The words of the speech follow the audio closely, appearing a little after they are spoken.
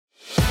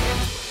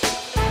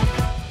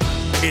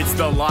It's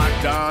the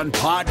Locked On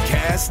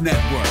Podcast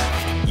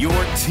Network, your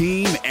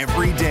team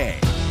every day.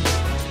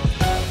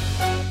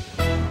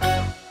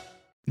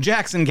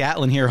 Jackson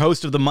Gatlin here,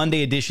 host of the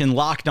Monday edition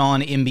Locked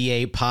On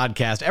NBA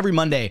podcast. Every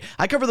Monday,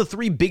 I cover the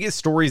three biggest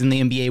stories in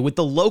the NBA with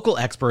the local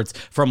experts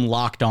from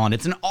Locked On.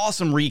 It's an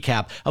awesome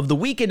recap of the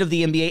weekend of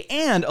the NBA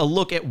and a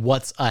look at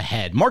what's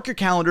ahead. Mark your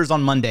calendars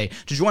on Monday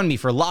to join me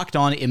for Locked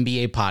On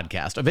NBA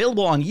podcast,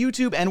 available on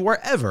YouTube and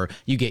wherever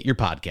you get your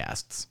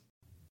podcasts.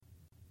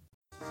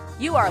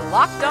 You are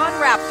Locked On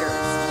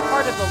Raptors,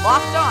 part of the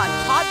Locked On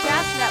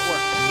Podcast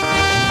Network.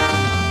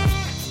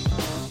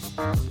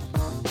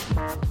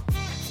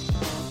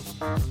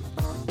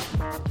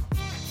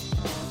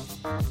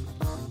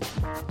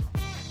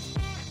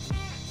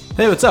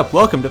 Hey, what's up?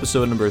 Welcome to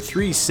episode number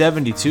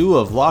 372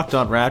 of Locked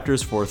On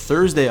Raptors for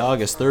Thursday,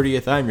 August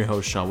 30th. I'm your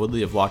host, Sean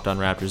Woodley of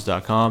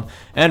LockedOnRaptors.com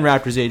and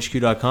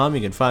RaptorsHQ.com.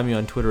 You can find me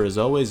on Twitter as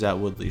always at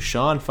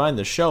WoodleySean. Find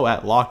the show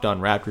at Locked On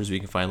Raptors, where you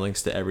can find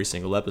links to every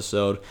single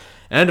episode.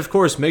 And, of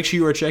course, make sure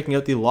you are checking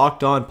out the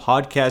Locked On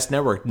Podcast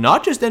Network.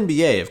 Not just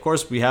NBA. Of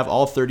course, we have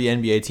all 30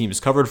 NBA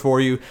teams covered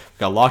for you. We've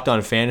got Locked On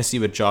Fantasy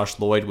with Josh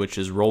Lloyd, which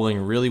is rolling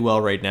really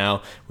well right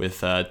now with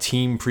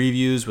team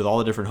previews with all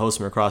the different hosts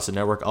from across the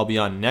network. I'll be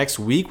on next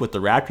week with the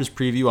Raptors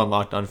preview on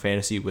Locked On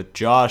Fantasy with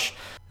Josh.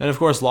 And, of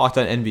course, Locked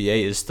On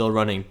NBA is still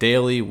running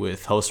daily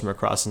with hosts from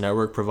across the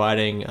network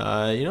providing,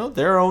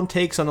 their own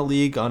takes on the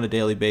league on a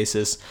daily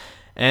basis.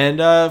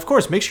 And, of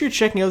course, make sure you're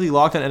checking out the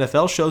Locked On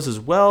NFL shows as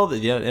well. The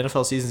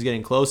NFL season is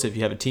getting close. If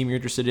you have a team you're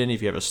interested in,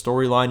 if you have a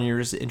storyline you're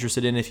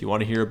interested in, if you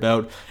want to hear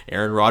about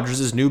Aaron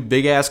Rodgers' new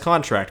big-ass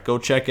contract, go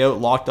check out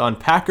Locked On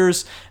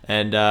Packers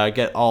and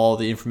get all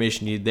the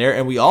information you need there.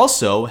 And we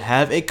also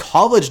have a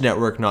college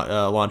network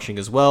launching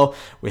as well.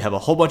 We have a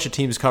whole bunch of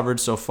teams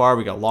covered so far.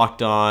 We got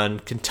Locked On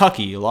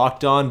Kentucky,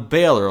 Locked On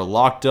Baylor,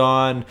 Locked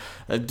On...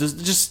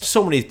 just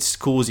so many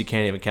schools you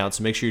can't even count.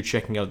 So make sure you're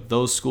checking out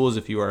those schools.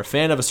 If you are a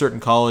fan of a certain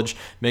college,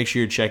 make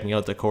sure you're checking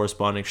out the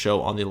corresponding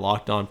show on the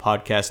Locked On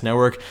Podcast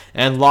Network.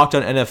 And Locked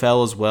On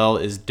NFL as well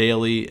is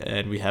daily.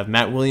 And we have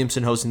Matt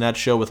Williamson hosting that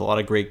show with a lot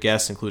of great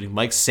guests, including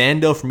Mike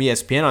Sando from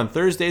ESPN on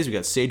Thursdays. We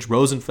got Sage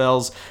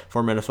Rosenfels,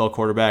 former NFL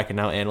quarterback and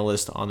now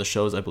analyst, on the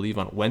shows, I believe,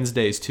 on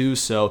Wednesdays too.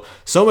 So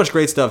much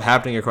great stuff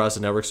happening across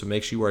the network. So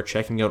make sure you are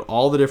checking out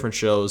all the different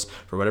shows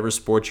for whatever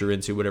sport you're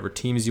into, whatever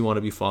teams you want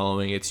to be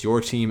following. It's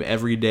your team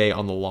every day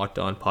on the Locked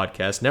On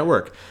Podcast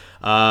Network.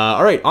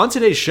 All right, on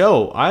today's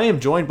show, I am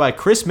joined by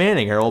Chris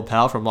Manning, our old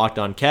pal from Locked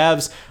On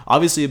Cavs.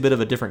 Obviously, a bit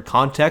of a different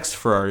context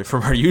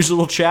from our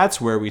usual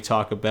chats, where we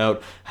talk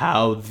about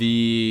how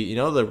the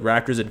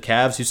Raptors and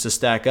Cavs used to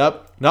stack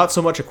up. Not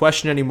so much a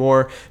question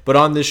anymore, but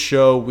on this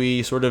show,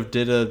 we sort of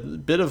did a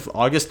bit of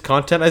August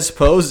content, I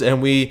suppose, and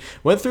we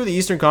went through the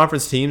Eastern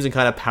Conference teams and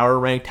kind of power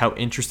ranked how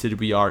interested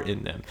we are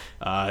in them.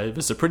 It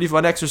was a pretty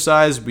fun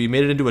exercise. We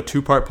made it into a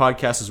two-part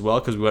podcast as well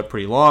because we went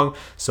pretty long.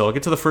 So I'll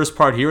get to the first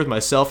part here with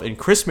myself and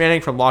Chris Manning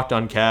from Locked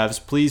On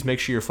Cavs. Please make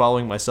sure you're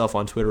following myself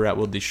on Twitter at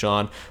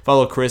WoodleySean.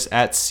 Follow Chris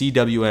at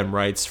CWM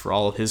Rights for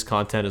all of his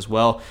content as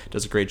well.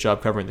 Does a great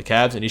job covering the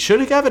Cavs, and he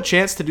should have a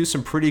chance to do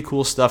some pretty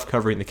cool stuff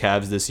covering the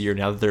Cavs this year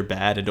now that they're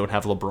bad and don't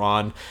have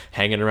LeBron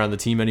hanging around the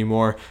team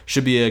anymore.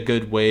 Should be a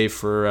good way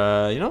for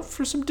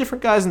for some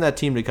different guys in that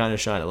team to kind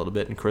of shine a little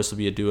bit, and Chris will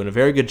be doing a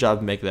very good job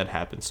of making that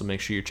happen. So make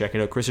sure you're checking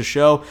out Chris's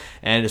show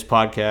and his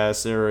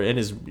podcast and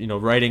his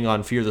writing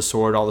on Fear the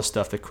Sword, all the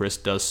stuff that Chris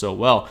does so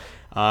well.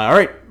 All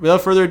right, without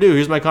further ado,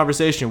 here's my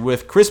conversation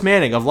with Chris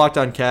Manning of Locked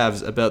On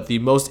Cavs about the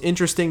most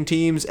interesting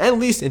teams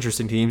and least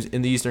interesting teams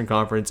in the Eastern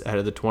Conference ahead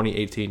of the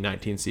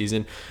 2018-19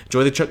 season.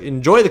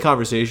 Enjoy the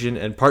conversation,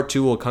 and part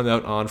 2 will come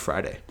out on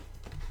Friday.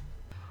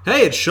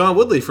 Hey, it's Sean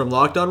Woodley from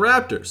Locked On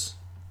Raptors.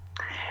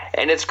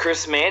 And it's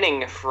Chris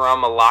Manning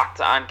from Locked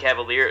On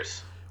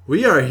Cavaliers.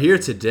 We are here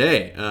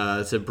today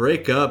to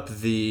break up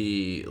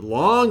the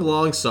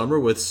long summer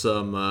with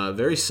some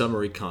very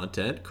summery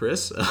content.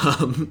 Chris,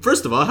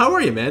 first of all, how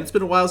are you, man? It's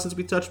been a while since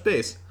we touched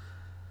base.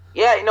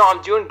 Yeah,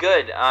 I'm doing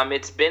good.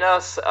 It's been a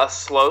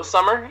slow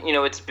summer.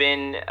 It's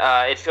been,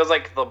 it feels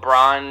like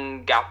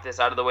LeBron got this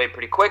out of the way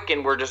pretty quick,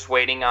 and we're just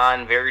waiting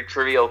on very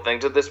trivial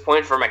things at this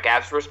point from a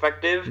Cavs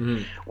perspective.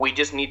 Mm-hmm. We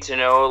just need to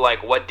know,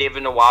 what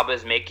David Nwaba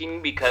is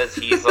making, because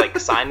he's,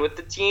 signed with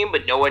the team,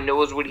 but no one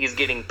knows what he's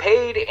getting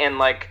paid, and,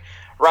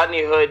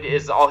 Rodney Hood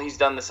is all he's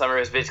done this summer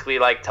is basically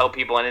tell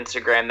people on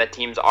Instagram that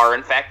teams are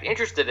in fact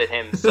interested in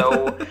him.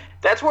 So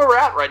that's where we're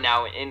at right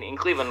now in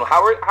Cleveland.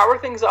 How are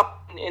things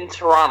up in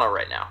Toronto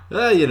right now?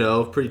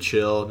 Pretty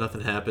chill.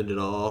 Nothing happened at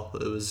all.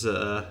 It was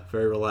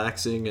very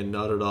relaxing and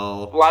not at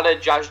all. A lot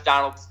of Josh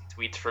Donaldson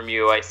tweets from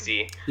you, I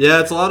see.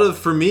 Yeah,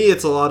 for me,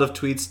 it's a lot of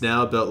tweets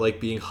now about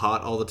being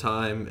hot all the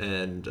time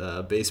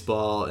and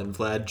baseball and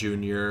Vlad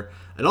Jr.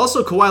 And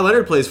also Kawhi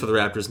Leonard plays for the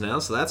Raptors now,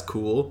 so that's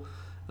cool.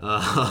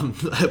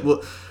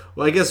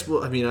 I guess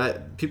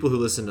people who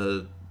listen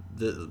to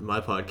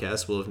my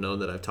podcast will have known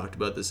that I've talked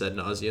about this ad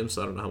nauseum,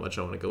 so I don't know how much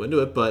I want to go into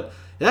it. But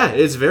yeah,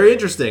 it's very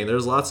interesting.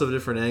 There's lots of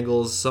different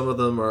angles. Some of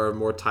them are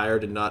more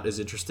tired and not as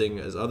interesting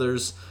as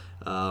others.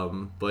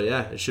 But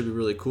yeah, it should be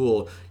really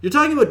cool. You're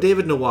talking about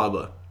David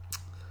Nwaba.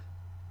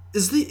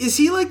 Is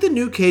he like the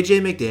new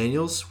KJ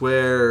McDaniels,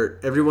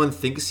 where everyone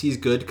thinks he's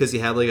good because he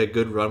had like a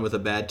good run with a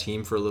bad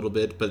team for a little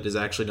bit, but is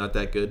actually not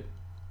that good?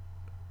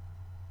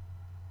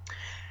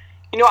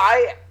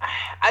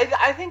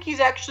 I think he's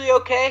actually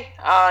okay.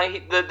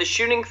 The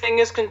shooting thing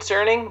is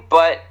concerning,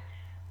 but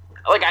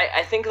like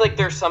I think like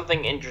there's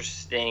something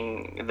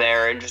interesting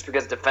there, and just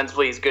because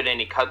defensively he's good and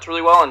he cuts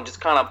really well and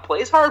just kind of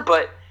plays hard,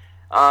 but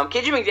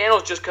KJ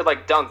McDaniels just could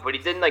like dunk, but he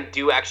didn't like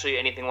do actually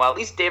anything well. At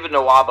least David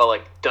Nwaba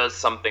like does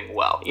something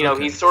well.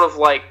 He's sort of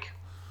like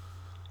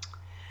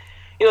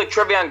like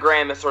Treveon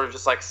Graham is sort of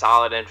just like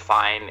solid and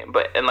fine,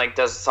 and like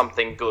does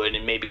something good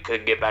and maybe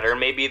could get better.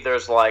 Maybe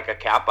there's like a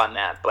cap on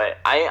that, but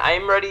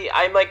I'm ready.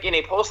 I'm like in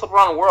a post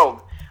LeBron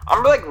world.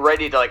 I'm like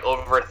ready to like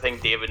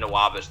overthink David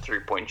Nwaba's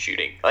 3-point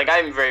shooting. Like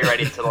I'm very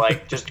ready to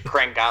like just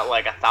crank out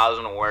like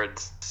 1,000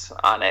 words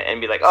on it and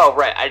be like, oh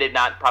right, I did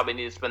not probably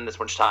need to spend this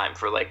much time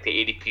for like the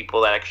 80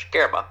 people that actually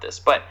care about this.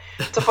 But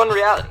it's a fun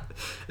reality.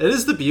 It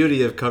is the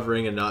beauty of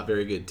covering a not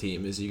very good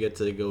team is you get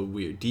to go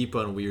deep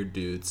on weird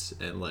dudes,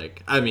 and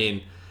like I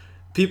mean,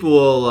 people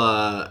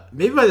will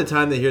maybe by the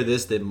time they hear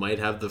this, they might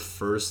have the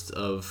first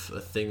of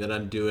a thing that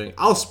I'm doing.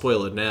 I'll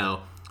spoil it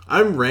now.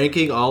 I'm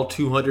ranking all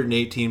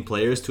 218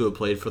 players to have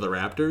played for the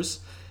Raptors.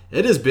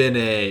 It has been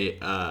a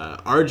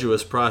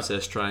arduous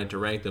process trying to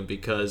rank them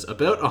because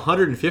about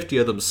 150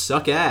 of them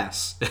suck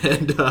ass,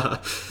 and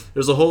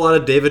there's a whole lot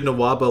of David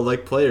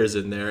Nwaba-like players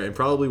in there, and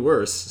probably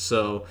worse.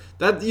 So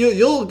that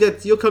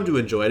you'll come to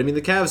enjoy it. I mean,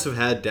 the Cavs have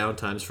had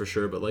downtimes for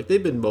sure, but like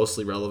they've been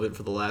mostly relevant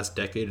for the last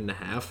decade and a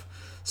half.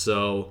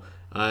 So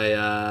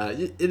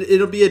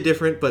it'll be a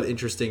different but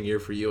interesting year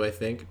for you, I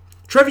think.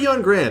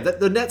 Treveon Graham,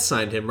 the Nets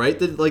signed him, right?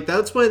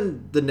 That's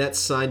when the Nets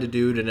signed a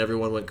dude and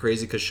everyone went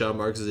crazy because Sean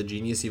Marks is a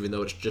genius, even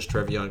though it's just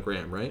Treveon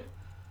Graham, right?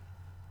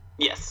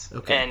 Yes.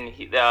 Okay. And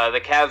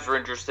the Cavs were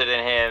interested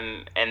in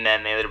him, and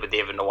then they ended up with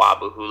David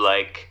Nwaba, who,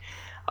 like,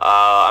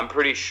 I'm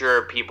pretty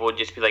sure people would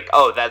just be like,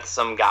 oh, that's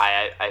some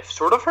guy I've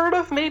sort of heard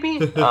of, maybe?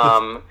 Like,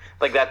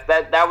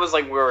 that was,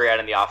 like, where we were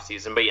at in the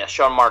offseason. But, yeah,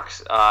 Sean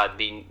Marks,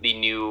 the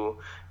new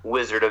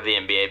wizard of the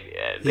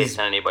NBA based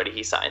on anybody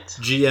he signs.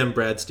 GM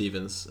Brad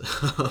Stevens.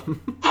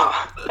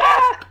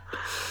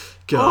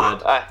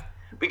 God.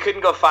 We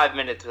couldn't go 5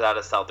 minutes without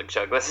a Celtic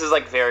joke. This is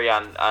like very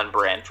on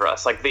brand for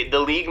us. Like the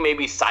league may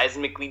be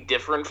seismically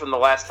different from the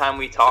last time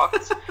we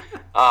talked.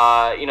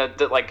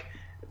 Like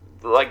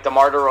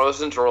DeMar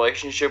DeRozan's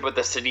relationship with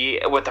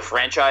the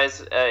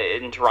franchise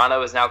in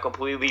Toronto is now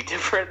completely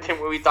different than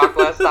when we talked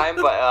last time.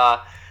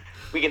 But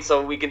we can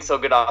still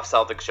get off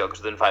Celtics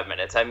jokes within 5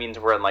 minutes. That means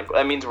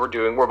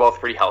we're both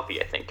pretty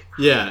healthy, I think.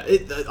 Yeah,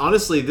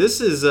 honestly, this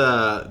is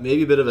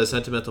maybe a bit of a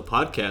sentimental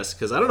podcast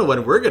because I don't know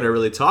when we're gonna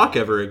really talk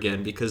ever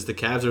again because the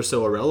Cavs are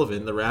so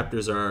irrelevant. The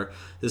Raptors are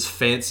this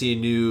fancy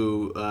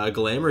new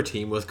glamour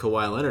team with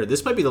Kawhi Leonard.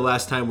 This might be the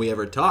last time we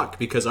ever talk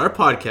because our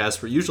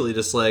podcasts were usually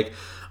just like,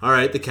 all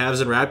right, the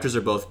Cavs and Raptors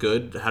are both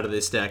good. How do they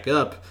stack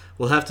up?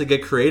 We'll have to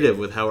get creative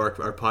with how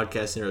our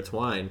podcasts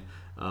intertwine.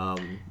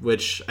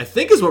 Which I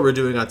think is what we're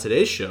doing on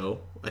today's show.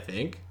 I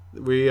think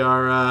we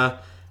are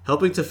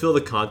helping to fill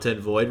the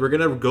content void. We're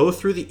going to go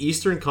through the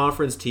Eastern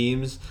Conference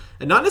teams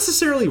and not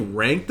necessarily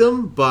rank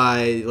them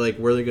by like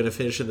where they're going to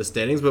finish in the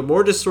standings, but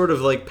more just sort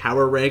of like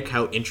power rank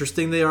how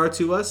interesting they are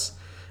to us.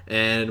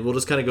 And we'll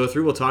just kind of go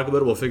through, we'll talk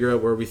about it, we'll figure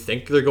out where we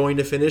think they're going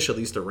to finish, at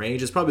least a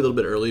range. It's probably a little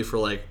bit early for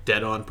like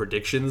dead-on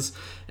predictions,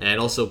 and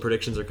also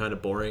predictions are kind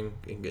of boring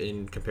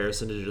in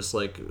comparison to just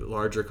like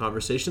larger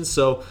conversations.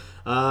 So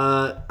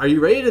are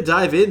you ready to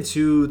dive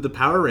into the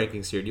power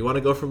rankings here? Do you want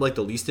to go from like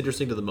the least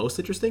interesting to the most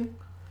interesting?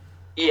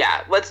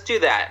 Yeah, let's do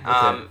that.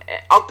 Okay.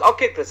 I'll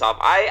kick this off.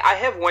 I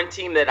have one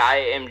team that I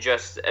am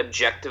just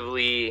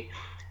objectively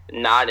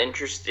not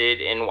interested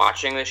in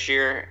watching this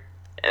year.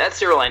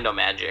 That's the Orlando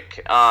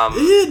Magic.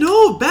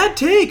 No, bad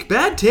take.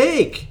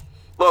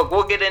 Look,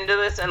 we'll get into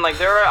this, and like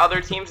there are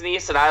other teams in the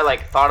East that I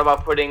like thought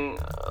about putting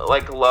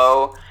like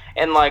low,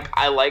 and like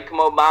I like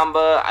Mo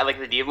Bamba, I like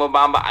the idea of Mo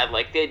Bamba, I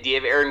like the idea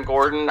of Aaron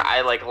Gordon,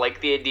 I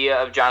like the idea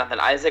of Jonathan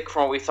Isaac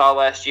from what we saw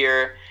last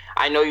year.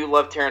 I know you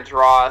love Terrence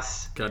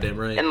Ross. Goddamn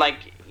right. And like,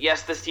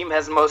 yes, this team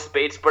has Mo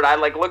Spates, but I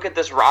like look at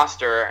this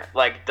roster,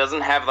 like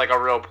doesn't have like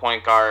a real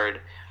point guard.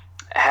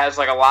 Has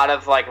like a lot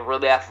of like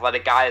really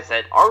athletic guys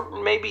that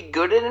aren't maybe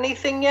good at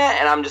anything yet,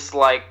 and I'm just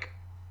like,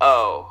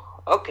 oh,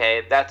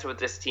 okay, that's what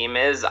this team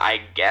is,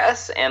 I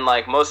guess. And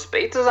like most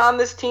Spates is on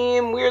this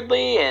team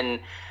weirdly,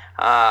 and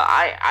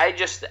I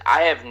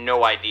have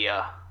no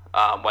idea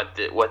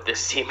what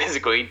this team is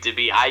going to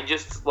be.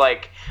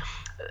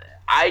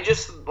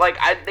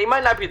 They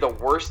might not be the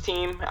worst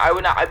team.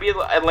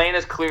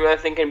 Atlanta's clearly I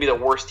think going to be the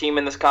worst team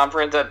in this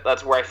conference.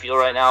 That's where I feel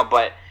right now,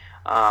 but.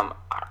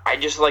 I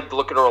just like to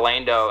look at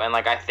Orlando and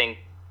like I think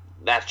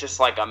that's just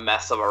like a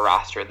mess of a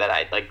roster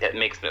that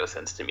makes no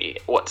sense to me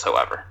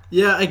whatsoever.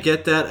 Yeah, I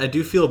get that. I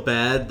do feel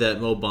bad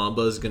that Mo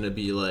Bamba is going to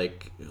be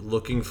like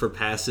looking for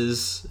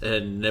passes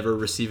and never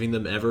receiving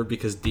them ever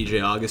because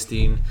DJ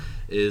Augustine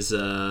is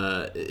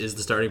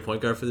the starting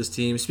point guard for this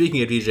team.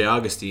 Speaking of DJ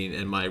Augustin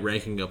and my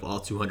ranking of all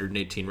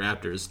 218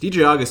 Raptors,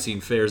 DJ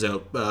Augustin fares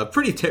out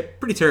pretty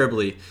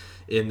terribly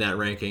in that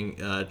ranking.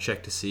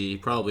 Check to see,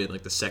 probably in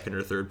like the second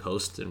or third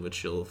post, in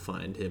which you'll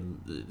find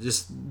him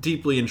just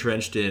deeply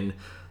entrenched in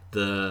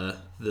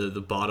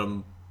the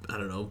bottom, I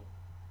don't know,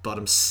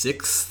 bottom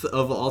sixth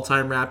of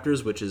all-time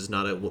Raptors, which is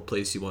not a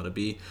place you want to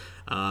be.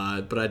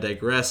 But I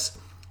digress.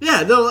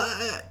 Yeah, no,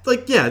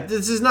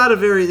 this is not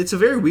it's a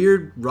very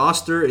weird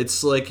roster.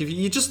 It's like, if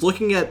you're just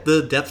looking at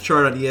the depth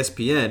chart on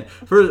ESPN,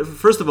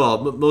 first of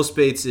all, Mo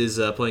Spates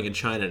is playing in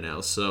China now,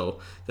 so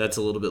that's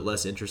a little bit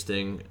less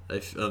interesting.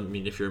 If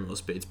you're a Mo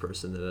Spates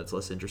person, then that's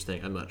less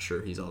interesting. I'm not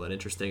sure he's all that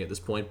interesting at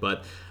this point,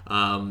 but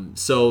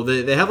so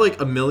they have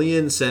like a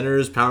million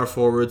centers, power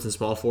forwards, and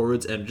small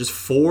forwards, and just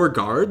 4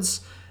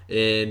 guards,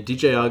 and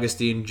DJ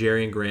Augustin,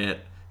 Jerian Grant,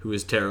 who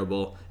is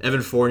terrible,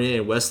 Evan Fournier,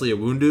 and Wesley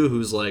Iwundu,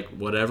 who's like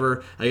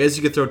whatever. I guess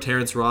you could throw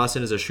Terrence Ross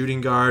in as a shooting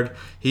guard.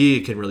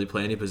 He can really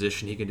play any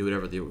position. He can do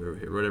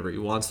whatever he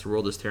wants. The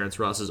world is Terrence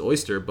Ross's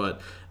oyster.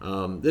 But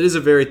it is a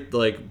very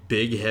like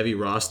big, heavy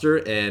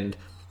roster, and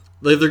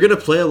like they're gonna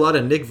play a lot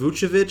of Nick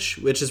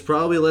Vucevic, which is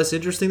probably less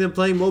interesting than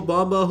playing Mo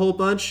Bamba a whole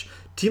bunch.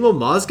 Timo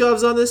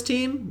Mozgov's on this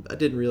team. I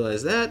didn't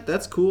realize that.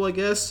 That's cool, I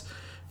guess.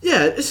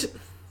 Yeah.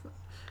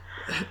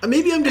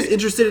 Maybe I'm just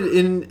interested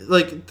in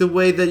like the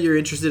way that you're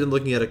interested in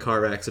looking at a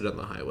car accident on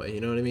the highway. You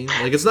know what I mean?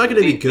 Like, it's not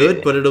going to be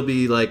good, but it'll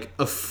be like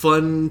a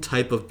fun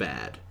type of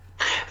bad.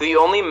 The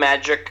only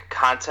Magic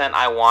content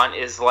I want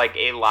is like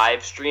a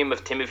live stream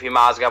of Timothy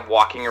Mozgov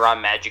walking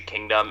around Magic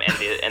Kingdom and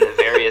the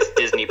various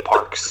Disney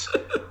parks.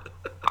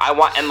 I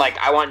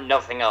want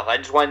nothing else. I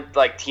just want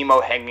like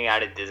Timo hanging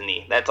out at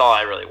Disney. That's all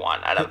I really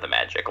want out of the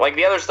Magic. Like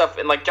the other stuff,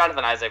 and like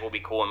Jonathan Isaac will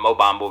be cool and Mo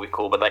Bamba will be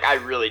cool, but like I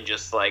really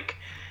just like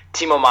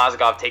Timo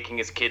Mozgov taking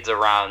his kids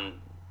around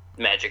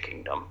Magic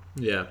Kingdom.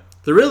 Yeah.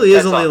 There really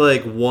is only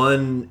like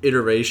one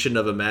iteration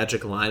of a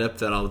Magic lineup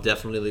that I'll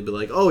definitely be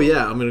like, oh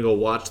yeah, I'm going to go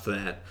watch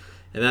that.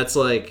 And that's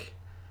like,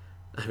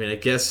 I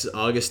guess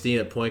Augustine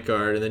at point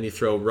guard, and then you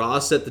throw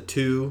Ross at the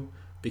 2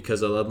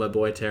 because I love my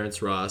boy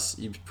Terrence Ross.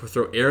 You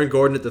throw Aaron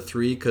Gordon at the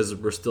 3 because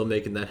we're still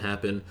making that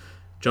happen.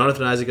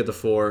 Jonathan Isaac at the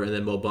 4, and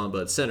then Mo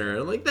Bamba at center.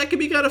 And like, that could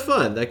be kind of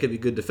fun. That could be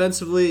good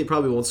defensively. It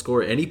probably won't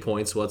score any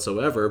points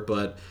whatsoever,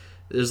 but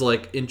there's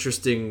like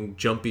interesting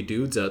jumpy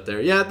dudes out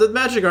there. Yeah, the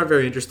Magic aren't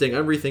very interesting.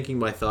 I'm rethinking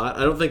my thought.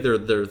 I don't think they're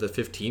the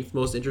 15th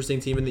most interesting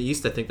team in the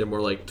East. I think they're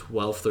more like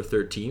 12th or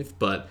 13th,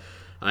 but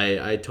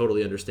I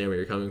totally understand where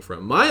you're coming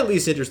from. My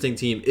least interesting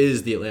team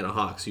is the Atlanta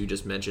Hawks, who you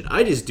just mentioned.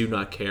 I just do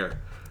not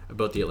care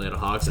about the Atlanta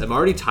Hawks. I'm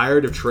already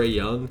tired of Trae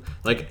Young.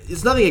 Like,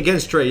 it's nothing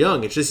against Trae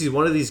Young. It's just he's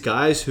one of these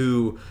guys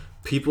who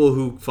people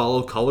who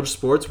follow college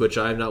sports, which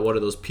I'm not one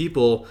of those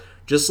people,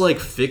 just like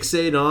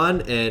fixate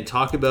on and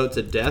talk about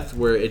to death,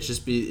 where it's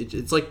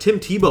like Tim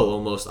Tebow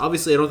almost.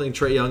 Obviously, I don't think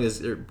Trae Young is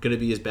going to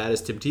be as bad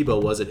as Tim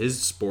Tebow was at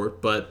his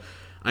sport, but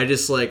I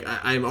just like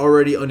I'm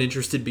already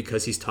uninterested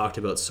because he's talked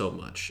about so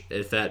much.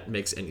 If that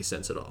makes any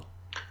sense at all.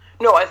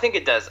 No, I think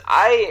it does.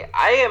 I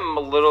am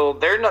a little.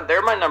 They're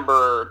my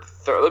number.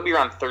 They'll be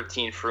around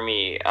 13 for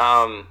me.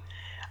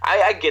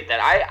 I get that.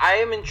 I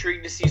am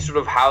intrigued to see sort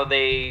of how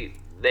they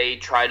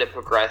try to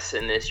progress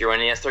in this year.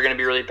 And yes, they're going to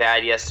be really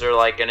bad. Yes, they're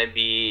like going to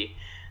be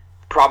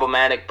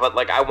problematic. But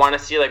like, I want to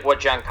see like what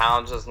John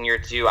Collins does in year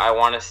 2. I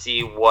want to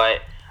see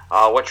what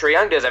Trae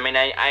Young does. I mean,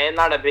 I am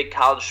not a big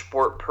college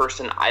sport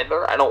person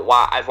either.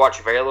 I've watched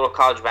very little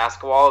college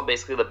basketball,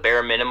 basically the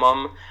bare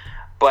minimum.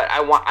 But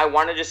I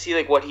want to just see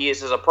like what he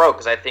is as a pro,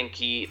 because I think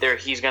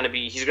he's gonna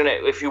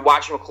if you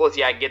watch him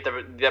closely, I get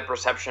the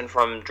perception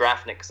from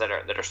draftniks that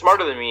are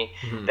smarter than me,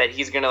 that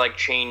he's gonna like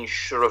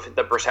change sort of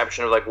the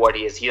perception of like what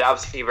he is. He's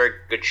obviously a very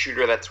good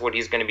shooter. That's what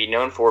he's gonna be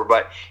known for.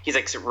 But he's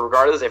like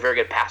regardless a very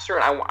good passer,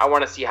 and I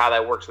want to see how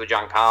that works with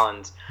John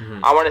Collins.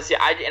 I want to see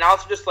and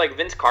also just like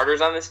Vince Carter's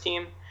on this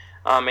team.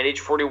 At age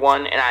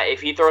 41, and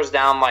if he throws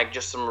down like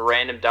just some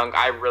random dunk,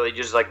 I really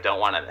just like don't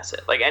want to miss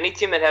it. Like any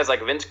team that has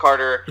like Vince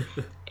Carter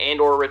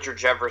and or Richard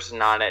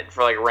Jefferson on it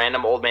for like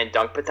random old man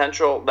dunk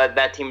potential,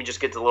 that team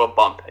just gets a little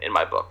bump in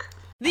my book.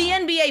 The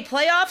NBA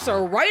playoffs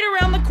are right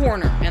around the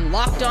corner, and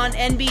Locked On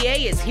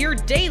NBA is here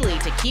daily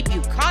to keep you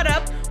caught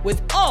up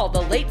with all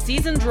the late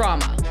season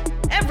drama.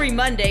 Every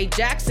Monday,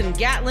 Jackson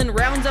Gatlin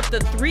rounds up the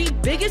 3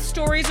 biggest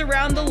stories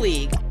around the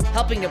league,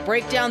 helping to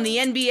break down the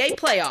NBA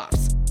playoffs.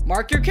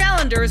 Mark your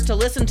calendars to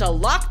listen to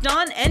Locked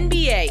On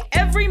NBA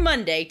every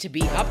Monday to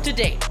be up to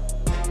date.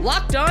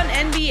 Locked On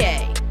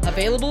NBA,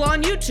 available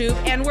on YouTube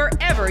and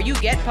wherever you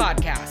get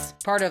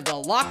podcasts. Part of the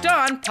Locked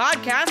On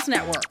Podcast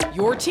Network,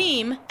 your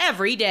team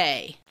every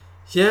day.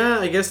 Yeah,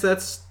 I guess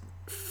that's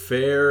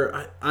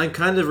fair. I'm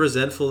kind of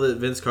resentful that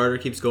Vince Carter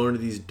keeps going to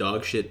these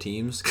dog shit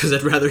teams, because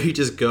I'd rather he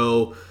just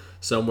go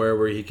somewhere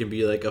where he can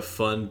be like a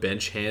fun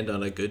bench hand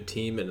on a good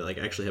team and like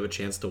actually have a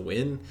chance to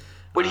win.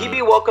 Would he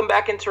be welcome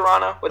back in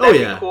Toronto? Would that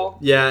be cool?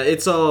 Yeah,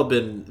 it's all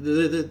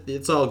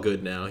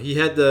good now. He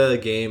had the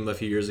game a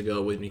few years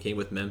ago when he came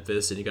with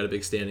Memphis, and he got a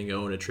big standing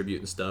O and a tribute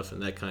and stuff,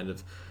 and that kind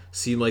of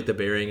seemed like the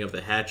bearing of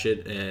the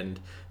hatchet. And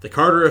the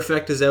Carter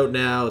effect is out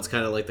now. It's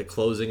kind of like the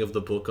closing of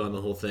the book on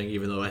the whole thing,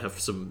 even though I have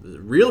some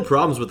real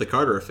problems with the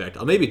Carter effect.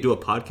 I'll maybe do a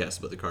podcast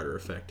about the Carter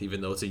effect,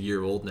 even though it's a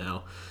year old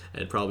now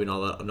and probably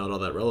not all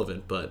that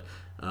relevant. But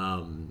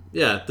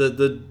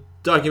the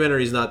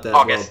documentary's not that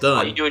August. well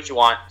done. You do what you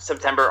want.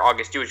 September,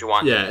 August, do what you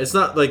want. Yeah, it's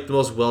not like the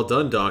most well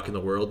done doc in the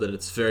world, and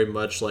it's very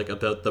much like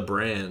about the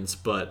brands.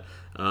 But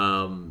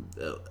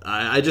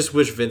I just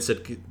wish Vince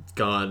had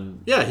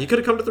gone. Yeah, he could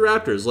have come to the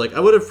Raptors. Like, I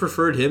would have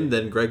preferred him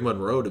than Greg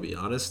Monroe, to be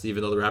honest.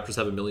 Even though the Raptors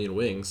have a million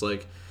wings,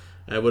 like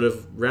I would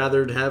have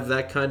rather have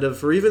that kind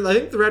of. Or even I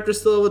think the Raptors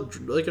still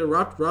have like a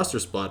roster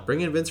spot.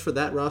 Bring in Vince for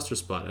that roster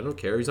spot. I don't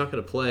care. He's not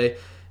going to play.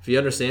 If he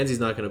understands he's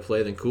not going to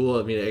play, then cool.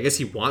 I mean, I guess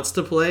he wants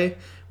to play,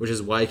 which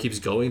is why he keeps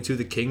going to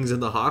the Kings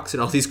and the Hawks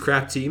and all these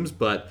crap teams.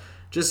 But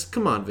just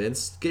come on,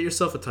 Vince, get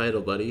yourself a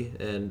title, buddy,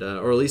 and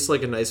or at least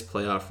like a nice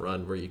playoff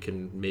run where you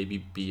can maybe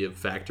be a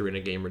factor in a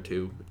game or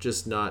two,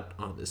 just not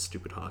on this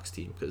stupid Hawks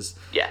team. Because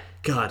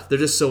God, they're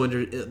just so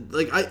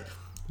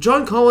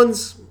John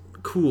Collins,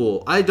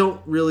 cool. I'm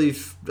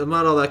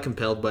not all that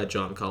compelled by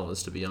John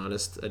Collins, to be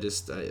honest.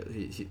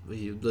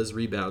 He does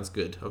rebounds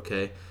good,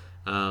 okay.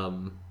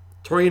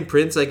 Taurean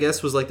Prince, I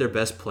guess, was like their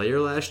best player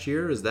last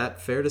year. Is that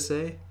fair to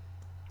say?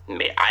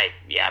 Maybe.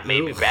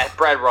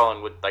 Brad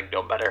Rowland would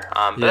know better.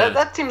 But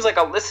that seems like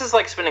this is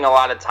like spending a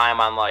lot of time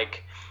on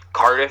like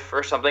Cardiff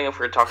or something. If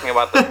we're talking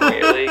about the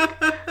Premier League,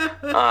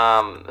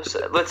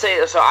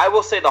 so I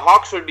will say the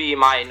Hawks would be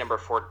my number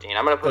 14.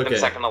 I'm going to put them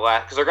second to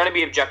last because they're going to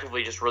be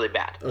objectively just really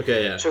bad.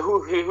 Okay, yeah. So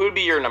who would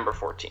be your number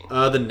 14?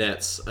 The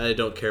Nets. I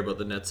don't care about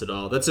the Nets at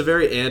all. That's a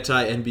very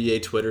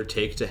anti-NBA Twitter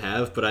take to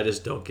have, but I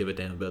just don't give a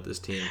damn about this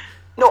team.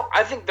 No,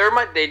 I think they're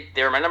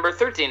my number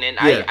 13, and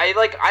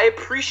I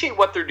appreciate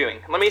what they're doing.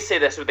 Let me say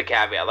this with a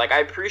caveat: I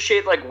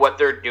appreciate what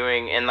they're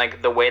doing and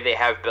the way they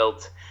have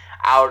built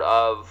out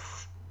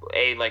of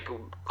a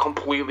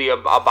completely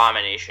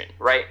abomination,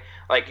 right?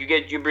 You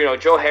get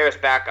Joe Harris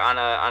back on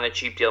a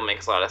cheap deal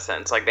makes a lot of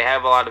sense. They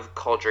have a lot of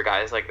culture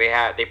guys.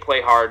 They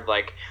play hard.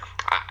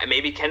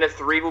 Maybe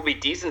Kenneth Reed will be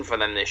decent for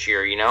them this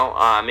year.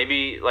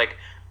 Maybe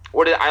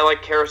I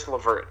like Karis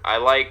LeVert. I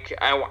like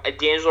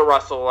D'Angelo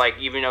Russell.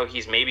 Even though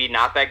he's maybe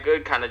not that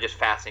good, kind of just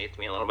fascinates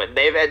me a little bit.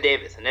 They have Ed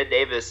Davis, and Ed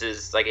Davis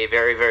is a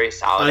very, very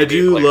solid. I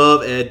do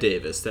love Ed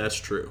Davis. That's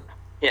true.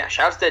 Yeah,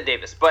 shouts to Ed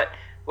Davis. But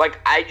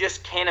I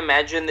just can't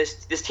imagine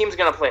this team's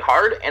gonna play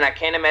hard, and I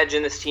can't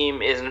imagine this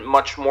team is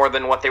much more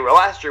than what they were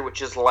last year,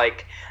 which is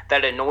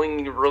that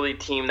annoying really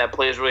team that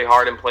plays really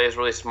hard and plays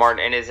really smart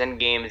and is in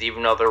games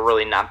even though they're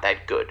really not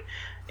that good.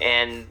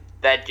 And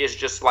that is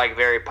just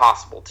very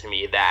possible to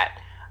me that.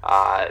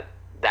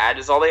 That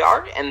is all they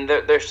are, and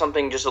there's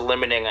something just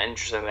limiting and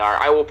interesting they are.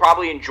 I will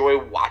probably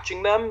enjoy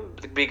watching them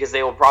because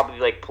they will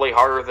probably play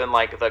harder than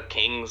the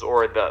Kings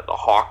or the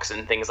Hawks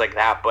and things like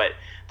that, but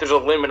there's a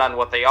limit on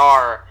what they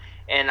are,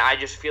 and I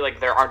just feel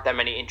there aren't that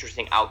many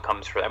interesting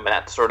outcomes for them, and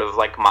that's sort of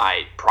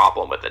my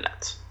problem with the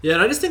Nets. Yeah,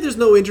 and I just think there's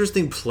no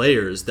interesting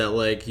players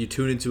that you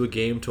tune into a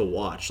game to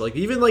watch.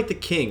 Even the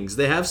Kings,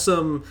 they have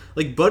some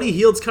Buddy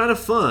Hield's kind of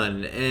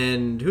fun,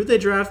 and who'd they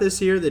draft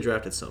this year? They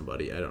drafted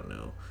somebody, I don't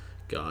know.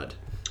 God.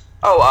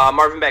 Oh,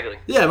 Marvin Bagley.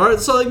 Yeah,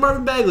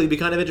 Marvin Bagley would be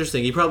kind of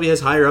interesting. He probably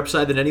has higher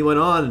upside than anyone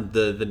on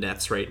the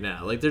Nets right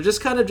now. They're just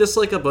kind of just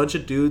a bunch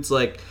of dudes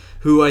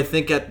who I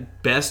think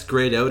at best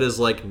grade out as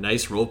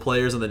nice role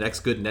players on the next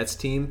good Nets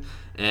team.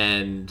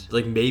 And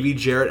maybe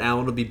Jarrett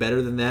Allen will be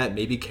better than that.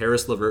 Maybe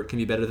Karis LeVert can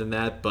be better than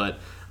that. But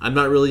I'm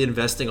not really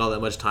investing all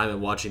that much time in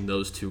watching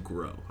those two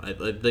grow.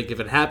 If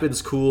it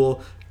happens,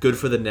 cool. Good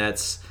for the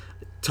Nets.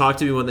 Talk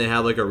to me when they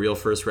have a real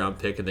first round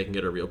pick and they can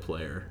get a real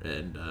player,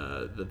 and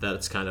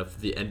that's kind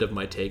of the end of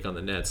my take on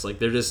the Nets.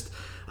 They're just,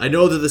 I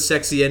know they're the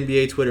sexy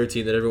NBA Twitter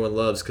team that everyone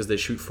loves because they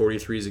shoot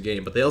 43s a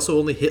game, but they also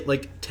only hit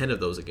 10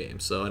 of those a game,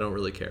 so I don't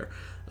really care.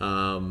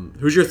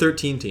 Who's your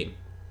 13 team?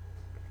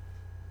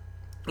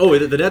 Oh,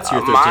 the Nets are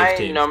your 13th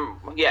team.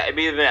 It'd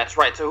be the Nets,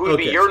 right? So who would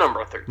be your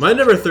number 13? My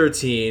number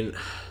 13.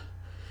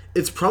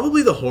 It's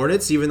probably the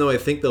Hornets, even though I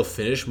think they'll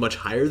finish much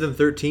higher than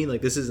 13.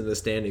 This isn't a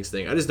standings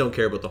thing. I just don't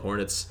care about the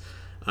Hornets.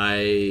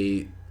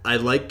 I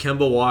like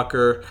Kemba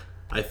Walker.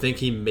 I think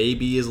he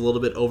maybe is a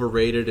little bit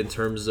overrated in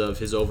terms of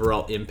his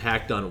overall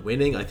impact on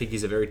winning. I think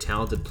he's a very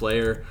talented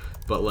player,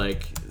 but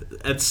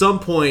at some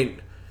point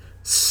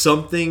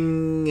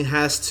something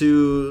has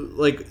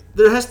to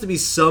there has to be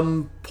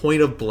some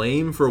point of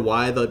blame for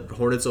why the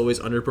Hornets always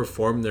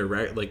underperform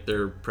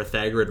their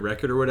Pythagorean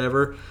record or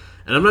whatever.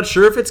 And I'm not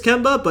sure if it's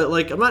Kemba, but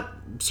I'm not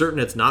certain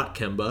it's not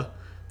Kemba.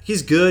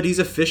 He's good, he's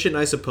efficient,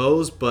 I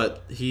suppose,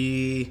 but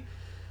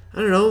I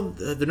don't know,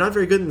 they're not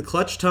very good in the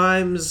clutch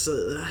times.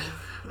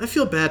 I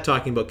feel bad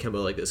talking about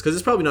Kemba like this because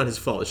it's probably not his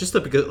fault. It's just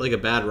a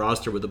bad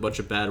roster with a bunch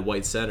of bad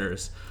white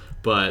centers.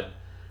 But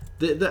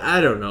I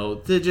don't know.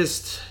 They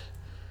just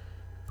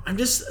I'm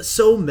just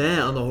so mad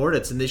on the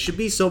Hornets, and they should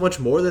be so much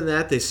more than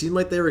that. They seemed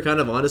like they were kind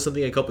of onto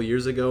something a couple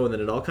years ago, and then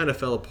it all kind of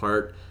fell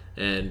apart.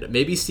 And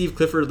maybe Steve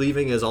Clifford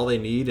leaving is all they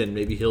need, and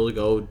maybe he'll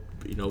go,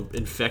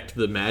 infect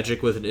the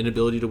Magic with an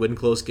inability to win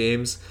close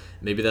games.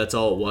 Maybe that's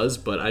all it was.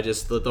 But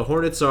the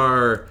Hornets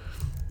are,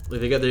 like,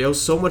 they owe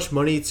so much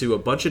money to a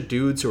bunch of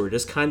dudes who are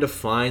just kind of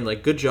fine.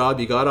 Like, good job,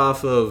 you got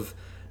off of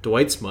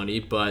Dwight's money,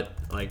 but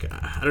like,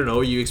 I don't know,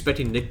 are you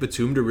expecting Nick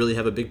Batum to really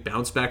have a big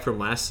bounce back from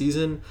last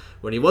season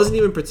when he wasn't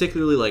even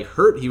particularly like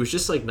hurt? He was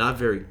just like not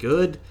very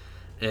good.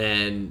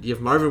 And you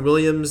have Marvin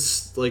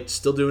Williams like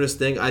still doing his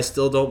thing. I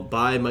still don't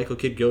buy Michael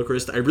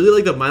Kidd-Gilchrist. I really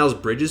like the Miles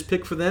Bridges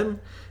pick for them,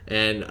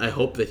 and I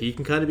hope that he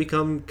can kind of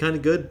become kind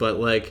of good. But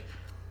like,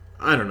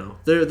 I don't know,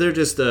 they're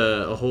just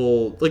a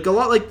whole, like, a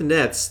lot like the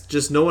Nets.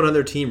 Just no one on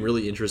their team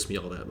really interests me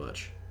all that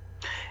much.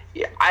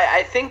 Yeah,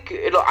 I think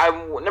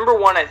number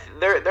one,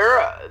 they're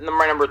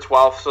my number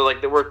 12, so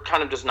like we're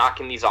kind of just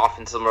knocking these off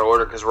in similar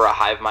order because we're a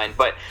hive mind.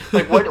 But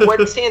like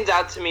what stands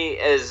out to me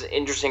as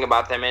interesting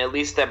about them, and at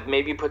least that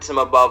maybe puts them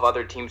above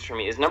other teams for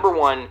me, is number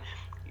one,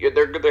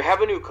 they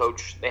have a new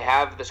coach. They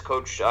have this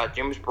coach,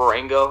 James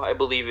Borrego, I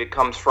believe. It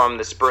comes from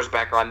the Spurs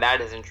background. That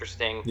is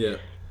interesting. Yeah.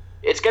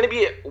 It's going to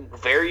be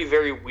very,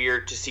 very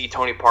weird to see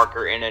Tony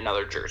Parker in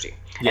another jersey.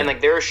 Yeah. And, like,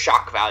 there is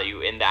shock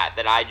value in that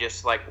I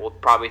just, like, will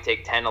probably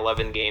take 10,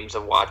 11 games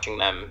of watching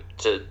them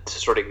to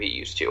sort of get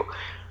used to.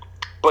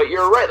 But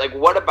you're right. Like,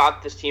 what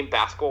about this team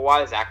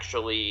basketball-wise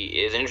actually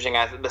is interesting?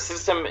 The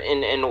system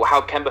and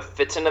how Kemba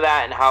fits into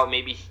that and how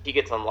maybe he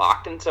gets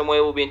unlocked in some way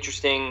will be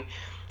interesting.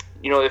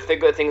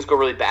 If things go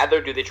really bad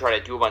there, do they try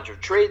to do a bunch of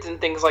trades and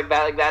things like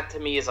that? Like, that to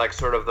me is like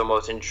sort of the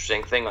most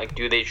interesting thing. Like,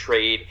 do they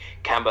trade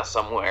Kemba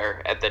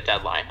somewhere at the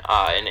deadline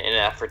in an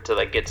effort to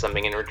like get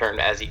something in return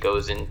as he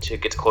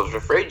gets closer to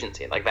free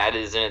agency? Like, that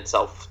is in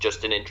itself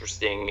just an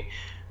interesting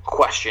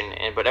question.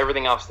 But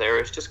everything else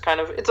there is just kind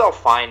of, it's all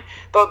fine.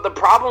 The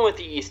problem with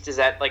the East is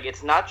that like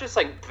it's not just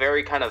like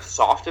very kind of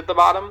soft at the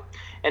bottom.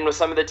 And with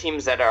some of the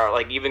teams that are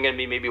like even going to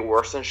be maybe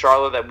worse than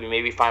Charlotte that we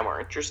maybe find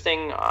more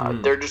interesting,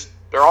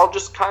 they're all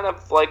just kind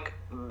of like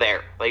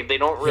there. Like they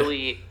don't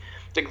really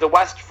like the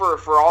West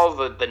for all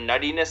the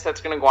nuttiness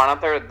that's going to go on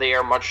out there. They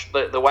are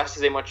the West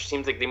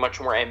seems like the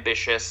much more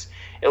ambitious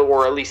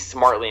or at least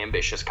smartly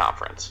ambitious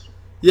conference.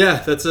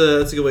 Yeah, that's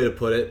a good way to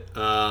put it.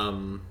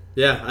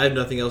 Yeah, I have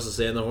nothing else to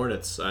say on the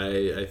Hornets.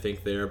 I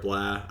think they're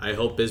blah. I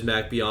hope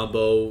Bismack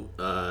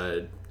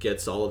Biyombo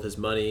gets all of his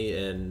money,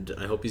 and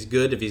I hope he's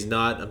good. If he's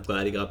not, I'm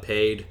glad he got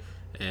paid.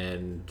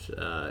 And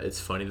it's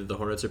funny that the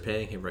Hornets are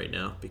paying him right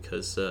now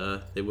because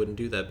they wouldn't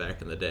do that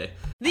back in the day.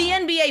 The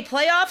NBA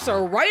playoffs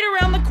are right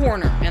around the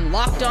corner, and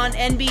Locked On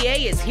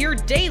NBA is here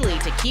daily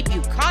to keep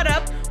you caught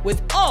up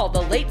with all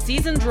the late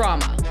season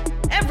drama.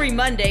 Every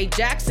Monday,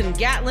 Jackson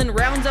Gatlin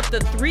rounds up the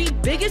 3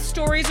 biggest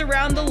stories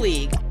around the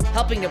league,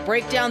 helping to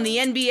break down the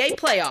NBA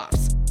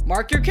playoffs.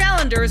 Mark your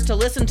calendars to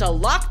listen to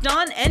Locked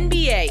On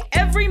NBA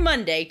every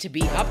Monday to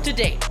be up to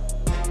date.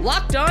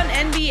 Locked On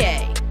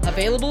NBA,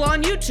 available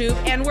on YouTube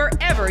and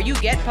wherever you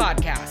get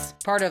podcasts.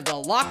 Part of the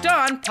Locked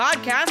On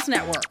Podcast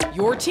Network,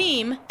 your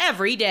team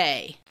every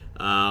day.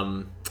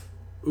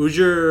 Who's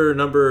your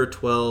number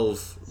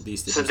 12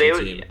 least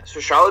interesting team? So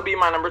Charlotte would be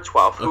my number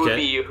 12. Who would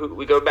be you?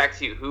 We go back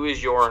to you. Who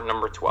is your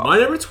number 12? My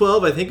number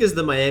 12, I think, is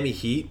the Miami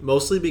Heat,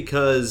 mostly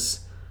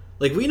because,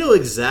 like, we know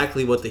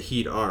exactly what the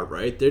Heat are,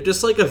 right? They're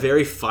just like a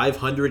very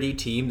 500-y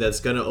team that's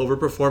going to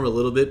overperform a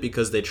little bit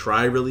because they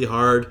try really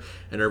hard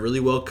and are really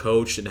well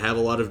coached and have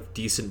a lot of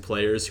decent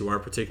players who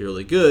aren't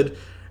particularly good.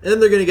 And then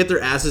they're going to get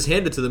their asses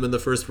handed to them in the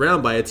first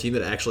round by a team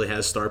that actually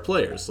has star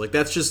players. Like,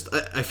 that's just,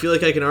 I feel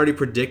like I can already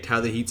predict how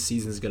the Heat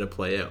season is going to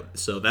play out.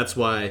 So that's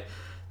why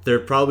they're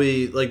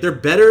probably, like, they're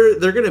better.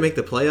 They're going to make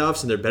the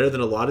playoffs, and they're better than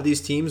a lot of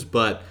these teams,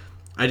 but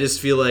I just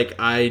feel like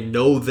I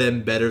know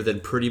them better than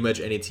pretty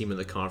much any team in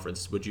the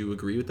conference. Would you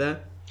agree with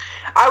that?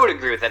 I would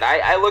agree with that.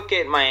 I look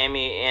at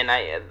Miami, and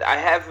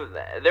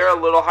they're a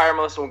little higher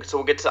most, so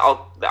we'll get to,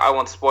 I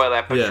won't spoil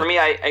that, but for me,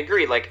 I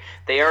agree. Like,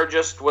 they are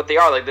just what they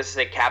are. Like, this is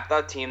a capped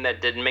out team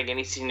that didn't make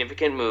any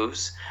significant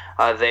moves.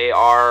 Basically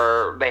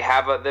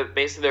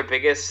their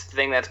biggest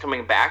thing that's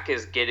coming back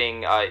is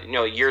getting,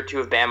 year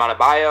 2 of Bam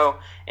Adebayo,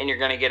 and you're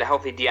going to get a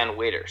healthy Dion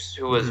Waiters,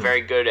 who was very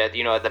good at,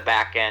 at the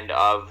back end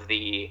of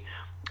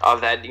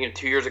that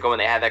 2 years ago when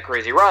they had that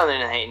crazy run,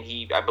 and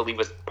he, I believe,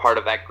 was part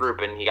of that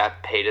group, and he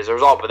got paid as a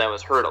result, but then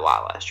was hurt a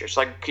lot last year.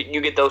 So, like,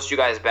 you get those 2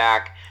 guys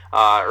back,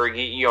 or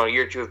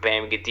year 2 of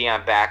Bam, get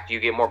Dion back, you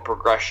get more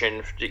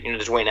progression,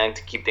 just waiting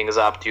to keep things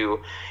up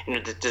to,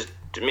 just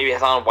maybe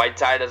Hassan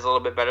Whiteside does a little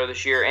bit better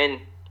this year, and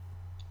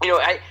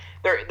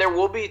there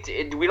will be,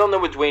 we don't know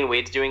what Dwayne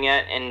Wade's doing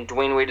yet, and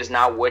Dwayne Wade is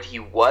not what he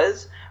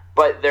was,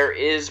 but there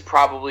is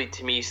probably,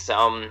 to me,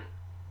 some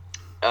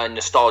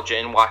nostalgia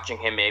in watching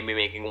him maybe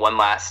making one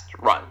last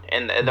run,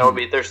 and there will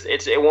be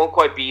it won't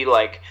quite be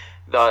like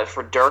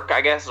for Dirk, I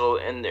guess,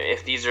 and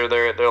if these are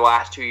their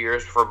last 2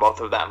 years for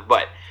both of them,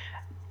 but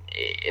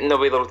and they'll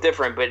be a little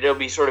different. But it'll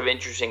be sort of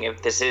interesting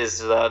if this is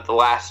the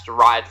last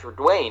ride for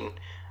Dwayne.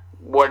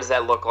 what does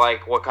that look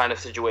like? What kind of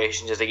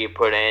situations does he get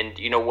put in?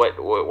 You know,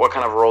 what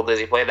kind of role does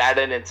he play? That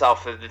in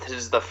itself, this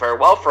is the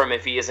farewell for him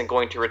if he isn't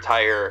going to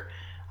retire.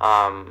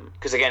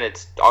 Because again,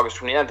 it's August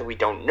 29th and we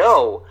don't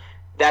know.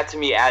 That to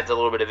me adds a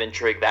little bit of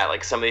intrigue that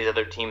like some of these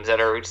other teams that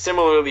are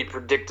similarly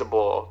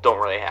predictable don't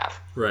really have.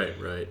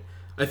 Right.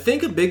 I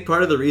think a big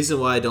part of the reason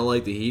why I don't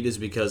like the Heat is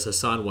because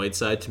Hassan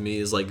Whiteside to me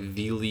is like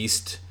the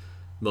least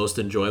most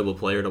enjoyable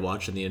player to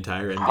watch in the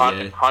entire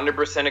NBA.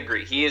 100%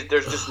 agree.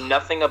 There's just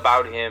nothing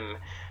about him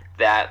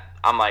that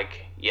I'm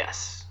like,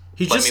 yes.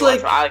 He's just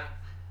like,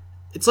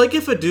 it's like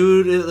if a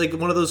dude, like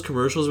one of those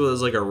commercials where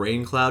there's like a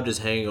rain cloud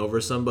just hanging over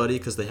somebody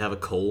because they have a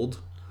cold.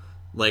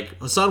 Like,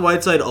 Hassan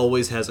Whiteside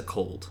always has a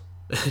cold.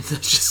 And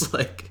it's just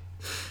like,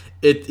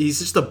 he's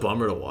just a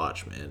bummer to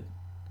watch, man.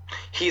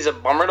 He's a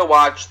bummer to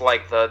watch.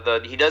 Like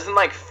he doesn't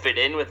like fit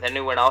in with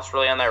anyone else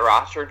really on that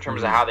roster in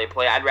terms of how they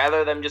play. I'd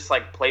rather them just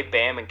like play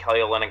Bam and Kelly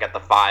Olynyk at the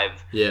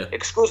 5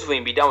 exclusively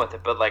and be done with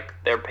it. But like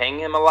they're paying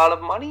him a lot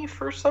of money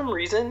for some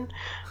reason,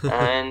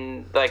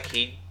 and like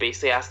he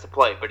basically has to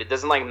play. But it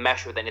doesn't like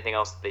mesh with anything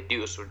else that they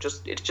do. So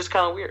it's just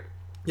kind of weird.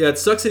 Yeah, it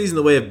sucks that he's in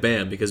the way of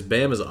Bam, because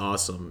Bam is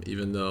awesome,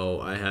 even though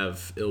I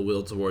have ill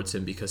will towards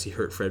him because he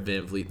hurt Fred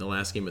VanVleet in the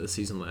last game of the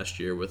season last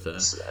year with a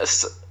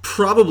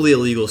probably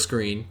illegal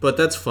screen, but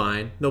that's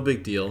fine. No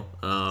big deal.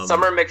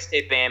 Summer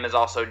mixtape Bam has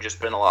also just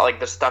been a lot.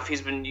 Like, the stuff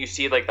you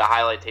see, like, the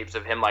highlight tapes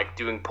of him, like,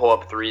 doing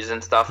pull-up threes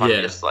and stuff. I'm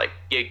just like,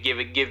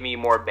 give me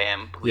more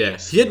Bam, please. Yeah,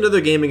 he had another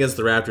game against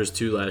the Raptors,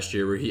 too, last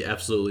year where he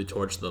absolutely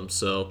torched them,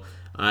 so...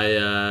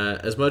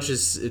 as much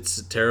as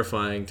it's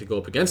terrifying to go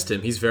up against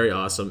him, he's very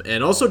awesome.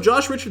 And also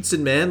Josh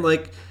Richardson, man,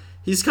 like,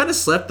 he's kind of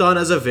slept on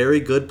as a very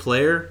good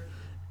player.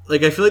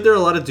 Like, I feel like there are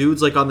a lot of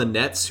dudes, like, on the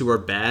Nets who are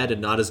bad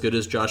and not as good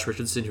as Josh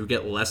Richardson who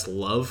get less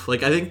love.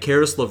 Like, I think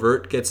Karis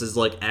LeVert gets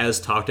as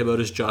talked about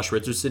as Josh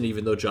Richardson,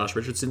 even though Josh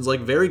Richardson's, like,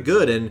 very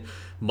good and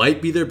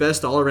might be their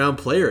best all-around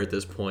player at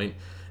this point.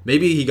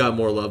 Maybe he got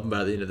more love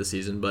by the end of the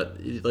season, but,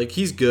 like,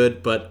 he's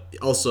good. But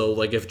also,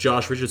 like, if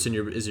Josh Richardson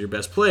is your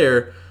best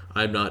player...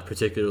 I'm not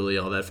particularly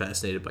all that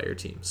fascinated by your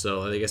team.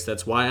 So I guess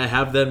that's why I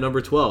have them number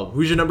 12.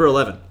 Who's your number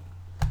 11?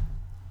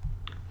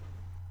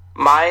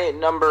 My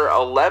number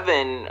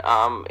 11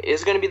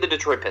 is going to be the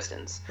Detroit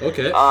Pistons.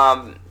 Okay.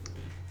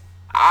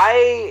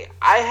 I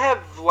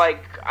have,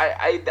 like,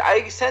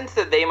 I sense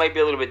that they might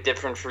be a little bit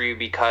different for you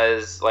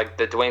because, like,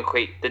 the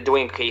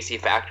Dwayne Casey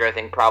factor, I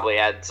think, probably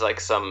adds, like,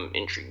 some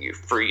intrigue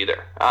for you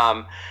there.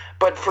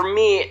 But for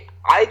me,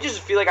 I just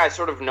feel like I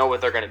sort of know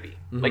what they're going to be.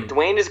 Mm-hmm. Like,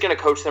 Dwayne is going to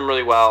coach them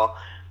really well.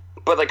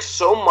 But, like,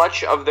 so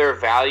much of their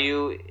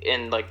value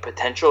and, like,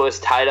 potential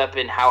is tied up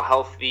in how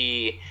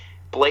healthy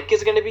Blake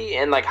is going to be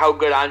and, like, how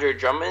good Andre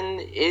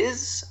Drummond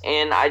is.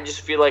 And I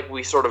just feel like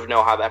we sort of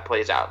know how that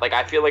plays out. Like,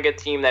 I feel like a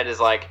team that is,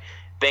 like,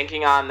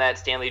 banking on that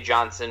Stanley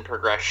Johnson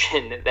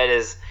progression, that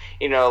is,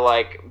 you know,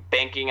 like,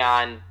 banking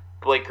on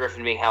Blake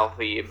Griffin being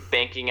healthy,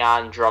 banking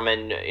on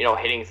Drummond, you know,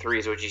 hitting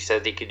threes, which he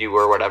said he could do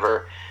or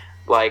whatever.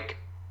 Like,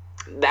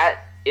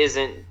 that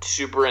isn't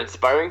super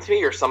inspiring to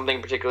me or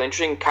something particularly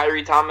interesting.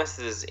 Kyrie Thomas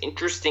is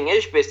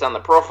interesting-ish based on the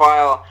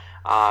profile.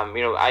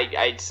 You know,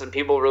 some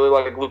people really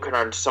like Luke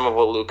Kennard. Some of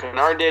what Luke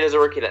Kennard did as a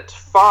rookie, that's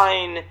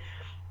fine.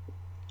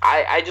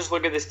 I just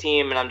look at this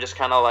team and I'm just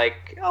kind of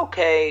like,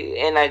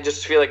 okay. And I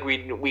just feel like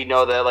we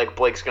know that like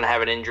Blake's going to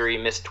have an injury,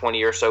 miss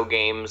 20 or so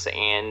games,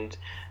 and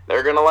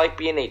they're going to like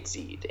be an 8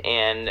 seed.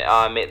 And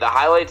the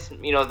highlights,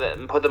 you know,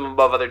 that put them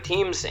above other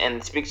teams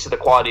and speaks to the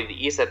quality of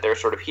the East that they're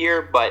sort of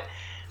here, but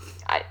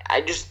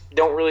I just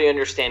don't really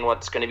understand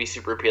what's going to be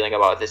super appealing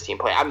about this team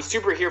play. I'm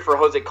super here for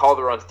Jose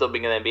Calderon still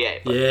being in the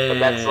NBA, but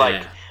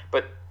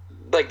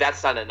that's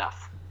that's not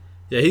enough.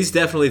 Yeah, he's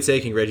definitely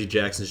taking Reggie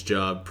Jackson's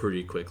job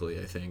pretty quickly,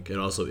 I think, and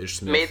also Ish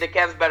Smith. Made the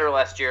Cavs better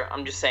last year.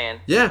 I'm just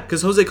saying. Yeah,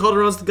 because Jose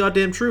Calderon's the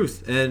goddamn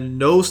truth, and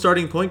no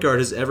starting point guard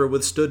has ever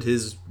withstood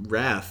his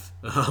wrath.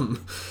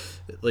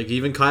 Like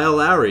even Kyle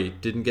Lowry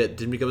didn't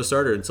become a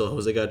starter until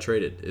Jose got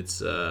traded.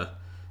 It's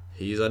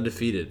he's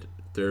undefeated.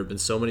 There have been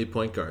so many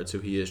point guards who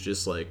he has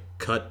just like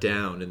cut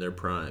down in their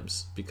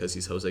primes because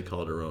he's Jose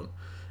Calderon.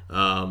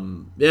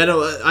 I'm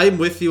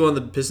with you on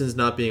the Pistons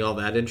not being all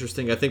that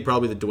interesting. I think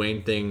probably the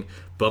Dwayne thing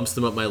bumps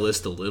them up my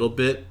list a little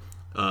bit.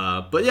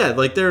 But yeah,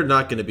 like they're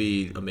not going to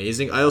be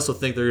amazing. I also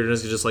think they're going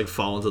to just like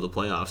fall into the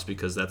playoffs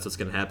because that's what's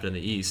going to happen in the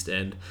East.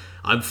 And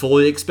I'm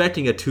fully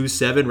expecting a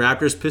 2-7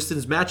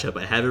 Raptors-Pistons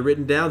matchup. I have it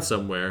written down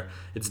somewhere.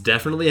 It's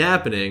definitely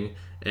happening.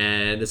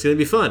 And it's going to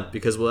be fun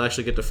because we'll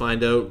actually get to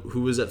find out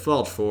who is at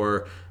fault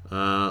for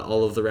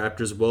all of the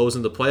Raptors' woes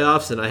in the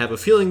playoffs. And I have a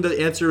feeling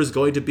the answer is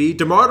going to be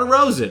DeMar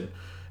DeRozan.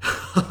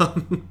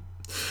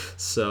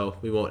 So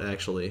we won't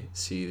actually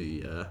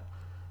see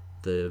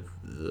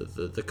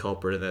the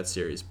culprit in that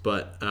series.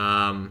 But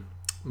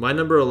my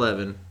number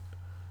 11,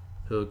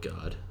 oh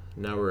God,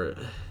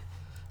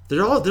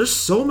 now there's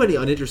so many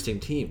uninteresting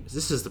teams.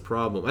 This is the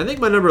problem. I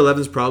think my number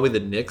 11 is probably the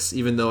Knicks,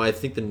 even though I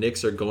think the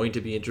Knicks are going to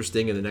be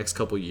interesting in the next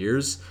couple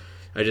years.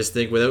 I just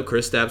think without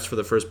Kristaps for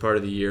the first part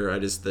of the year,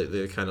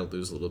 they kind of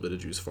lose a little bit of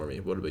juice for me.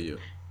 What about you?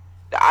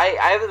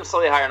 I have them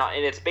slightly higher,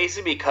 and it's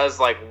basically because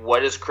like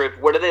what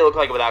do they look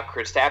like without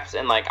Kristaps?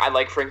 And like I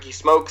like Frankie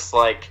Smokes,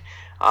 like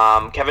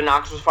Kevin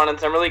Knox was fun in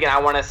summer league, and I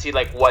want to see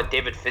like what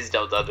David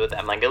Fizdale does with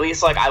them. Like at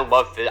least like I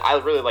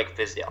really like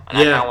Fizdale,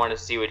 and I want to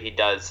see what he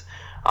does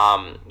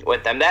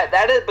with them.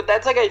 But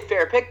that's like a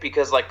fair pick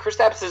because like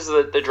Kristaps is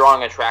the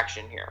drawing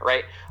attraction here,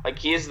 right? Like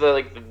he is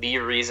the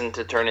reason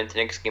to turn into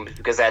Knicks games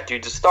because that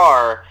dude's a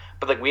star,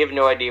 but like we have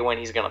no idea when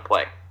he's gonna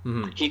play.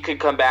 Mm-hmm. He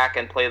could come back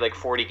and play like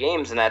 40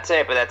 games and that's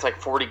it, but that's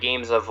like 40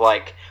 games of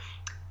like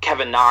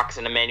Kevin Knox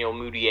and Emmanuel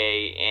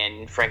Mudiay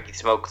and Frankie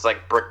Smokes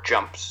like brick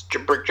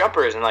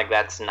jumpers, and like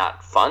that's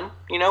not fun,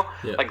 you know.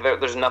 Yeah. Like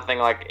there's nothing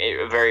like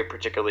very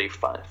particularly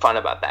fun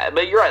about that.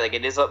 But you're right, like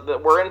it is.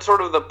 We're in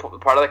sort of the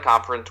part of the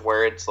conference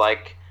where it's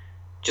like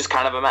just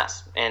kind of a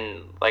mess,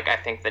 and like I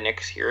think the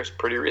Knicks here is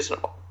pretty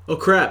reasonable. Oh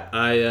crap!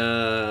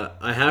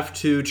 I have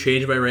to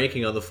change my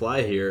ranking on the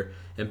fly here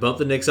and bump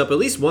the Knicks up at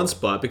least one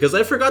spot because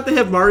I forgot they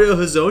have Mario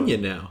Hezonja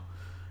now.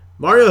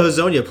 Mario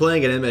Hezonja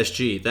playing at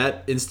MSG,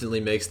 that instantly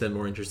makes them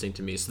more interesting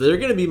to me. So they're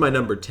going to be my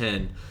number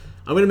 10.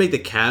 I'm going to make the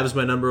Cavs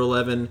my number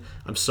 11.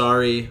 I'm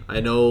sorry. I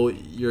know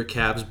you're a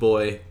Cavs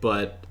boy,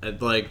 but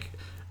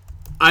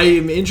I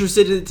am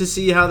interested to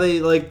see how they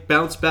like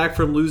bounce back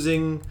from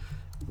losing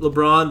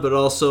LeBron, but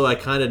also I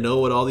kind of know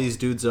what all these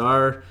dudes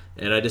are.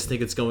 And I just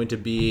think it's going to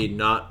be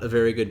not a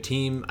very good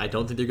team. I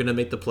don't think they're going to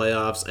make the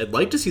playoffs. I'd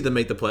like to see them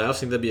make the playoffs. I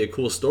think that'd be a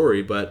cool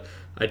story, but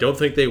I don't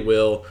think they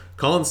will.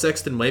 Colin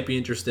Sexton might be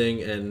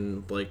interesting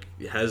and like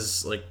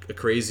has like a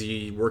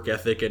crazy work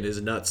ethic and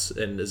is nuts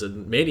and is a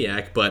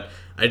maniac, but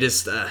I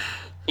just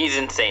he's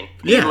insane.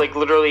 Yeah. He, like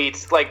literally,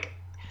 it's like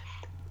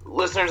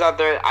listeners out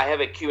there. I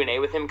have a Q&A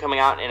with him coming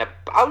out in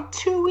about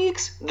 2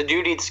 weeks. The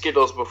dude eats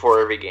Skittles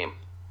before every game.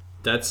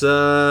 That's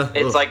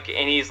It's like,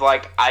 and he's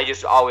like, I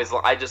just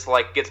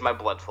like gets my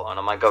blood flowing.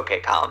 I'm like, okay,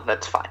 Colin,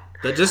 that's fine.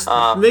 That just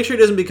make sure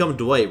he doesn't become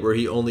Dwight, where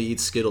he only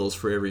eats Skittles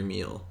for every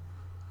meal.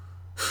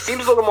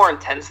 Seems a little more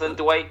intense than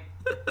Dwight.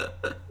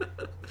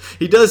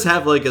 He does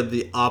have like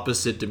the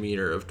opposite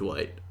demeanor of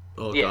Dwight.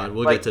 Oh yeah, God,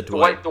 we'll get to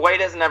Dwight. Dwight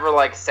has never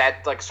like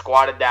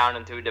squatted down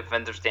into a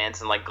defensive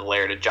stance and like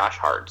glared at Josh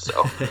Hart.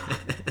 So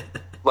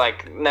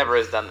like never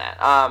has done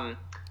that.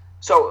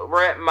 So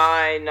we're at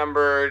my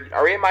number.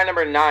 Are we at my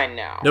number 9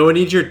 now? No, I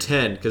need your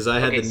 10 because I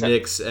had the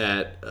Knicks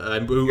at. I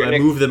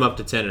moved them up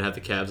to 10 and have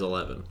the Cavs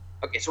 11.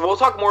 Okay, so we'll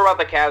talk more about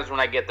the Cavs when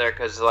I get there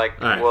because like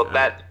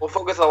we'll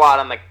focus a lot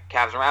on the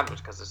Cavs and Raptors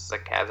because this is a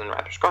Cavs and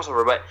Raptors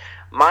crossover. But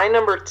my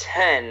number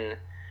 10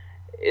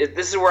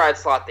 this is where I'd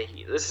slot the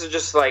Heat. This is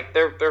just like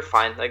they're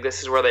fine. Like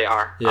this is where they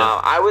are.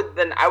 Yeah. I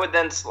would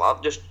then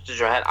slot just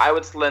to ahead. I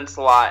would then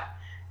slot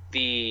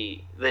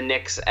the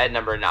Knicks at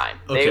number 9.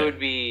 Okay. They would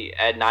be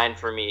at 9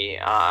 for me.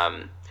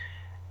 And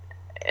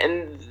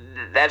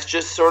that's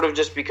just sort of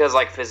just because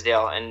like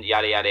Fizdale and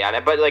yada yada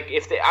yada. But like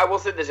I will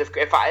say this: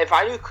 if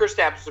I knew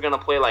Kristaps was going to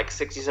play like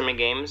 60-something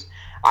games,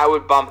 I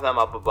would bump them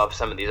up above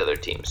some of these other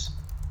teams.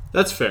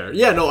 That's fair.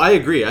 Yeah, no, I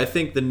agree. I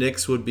think the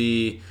Knicks would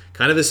be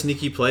kind of a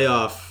sneaky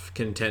playoff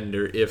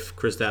contender if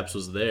Kristaps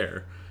was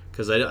there.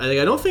 Because I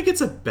don't think it's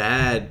a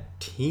bad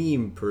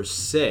team per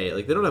se.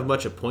 Like they don't have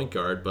much at point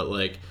guard, but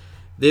like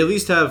they at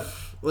least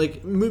have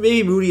like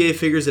maybe Mudiay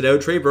figures it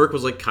out. Trey Burke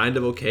was like kind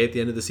of okay at the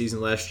end of the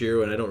season last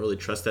year, and I don't really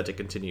trust that to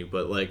continue.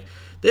 But like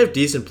they have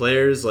decent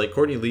players. Like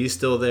Courtney Lee's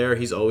still there;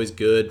 he's always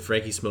good.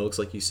 Frankie Smokes,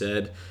 like you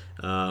said.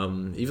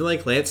 Even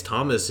like Lance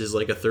Thomas is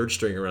like a third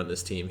stringer on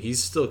this team.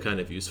 He's still kind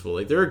of useful.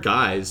 Like there are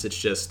guys. It's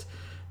just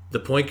the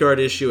point guard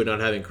issue and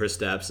not having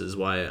Kristaps is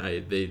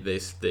why they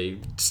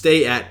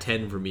stay at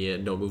 10 for me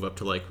and don't move up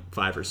to like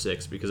 5 or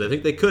 6 because I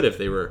think they could if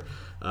they were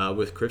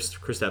with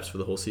Kristaps for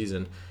the whole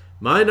season.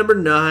 My number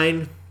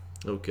 9.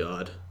 Oh,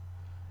 God.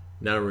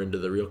 Now we're into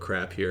the real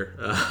crap here.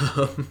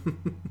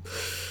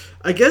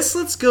 I guess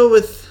let's go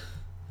with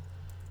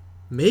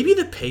maybe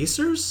the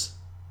Pacers?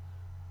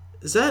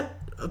 Is that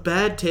a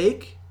bad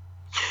take?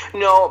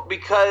 No,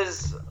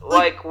 because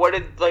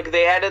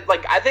they added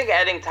I think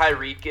adding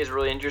Tyreek is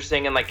really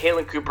interesting, and like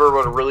Caitlin Cooper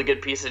wrote a really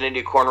good piece in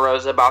Indy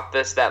Cornrows about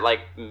this that like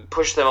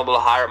pushed them a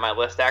little higher on my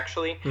list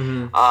actually.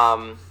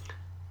 Mm-hmm.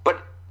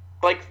 But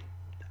like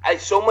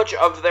so much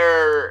of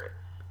their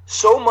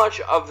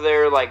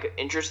like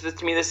interest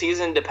to me this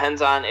season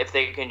depends on if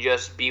they can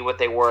just be what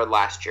they were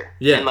last year.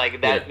 Yeah, and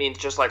like that means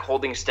just like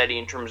holding steady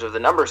in terms of the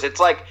numbers. It's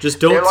like just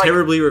don't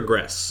terribly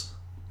regress.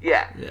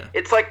 Yeah,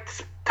 it's like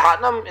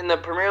Tottenham in the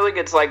Premier League.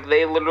 It's like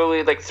they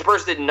literally like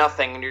Spurs did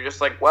nothing, and you're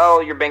just like,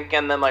 well, you're banking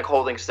on them like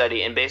holding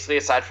steady, and basically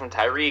aside from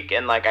Tyreek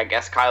and like I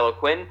guess Kyle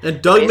O'Quinn and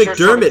Doug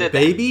McDermott,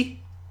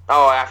 baby.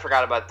 Oh, I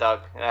forgot about Doug.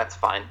 That's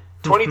fine.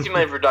 $22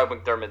 million for Doug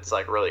McDermott's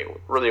like really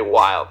really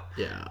wild.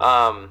 Yeah.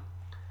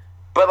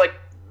 But like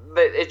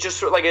it's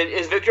just like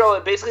is Victor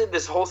Oladipo basically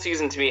this whole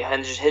season to me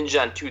hinged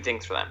on 2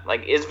 things for them.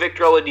 Like is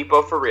Victor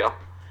Oladipo for real?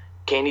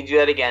 Can he do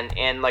that again?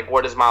 And like,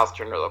 what does Miles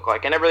Turner look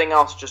like? And everything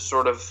else just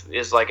sort of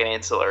is like an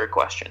ancillary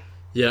question.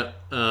 Yeah.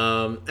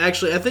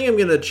 Actually, I think I'm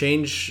gonna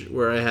change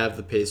where I have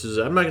the Pacers.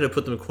 I'm not gonna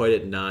put them quite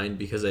at 9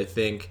 because I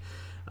think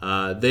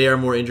They are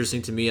more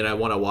interesting to me, and I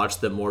want to watch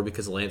them more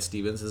because Lance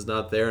Stevenson's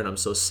not there, and I'm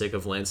so sick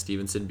of Lance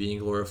Stevenson being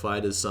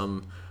glorified as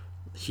some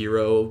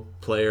hero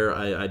player.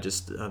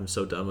 I'm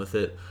so done with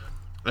it.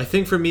 I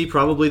think for me,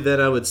 probably then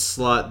I would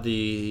slot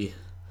the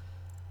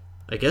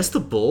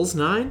Bulls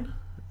 9.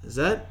 Is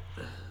that?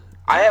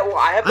 I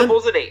have the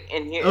Bulls at 8,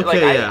 and here,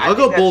 okay, I'll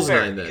go Bulls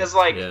 9 then. Because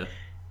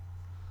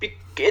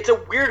it's a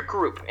weird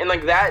group, and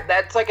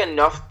that's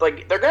enough.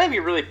 They're gonna be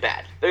really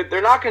bad.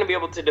 They're not gonna be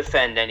able to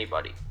defend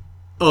anybody.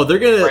 Oh,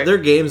 their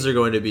games are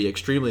going to be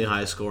extremely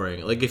high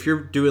scoring. Like if you're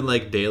doing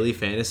daily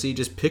fantasy,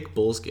 just pick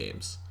Bulls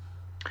games.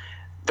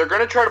 They're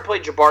gonna try to play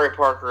Jabari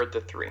Parker at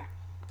the 3.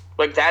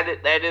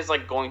 That is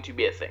going to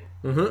be a thing.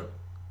 Mm-hmm.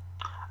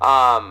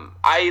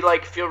 I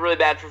feel really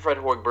bad for Fred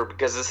Hoiberg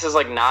because this is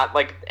not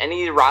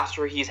any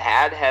roster he's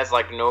had has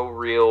no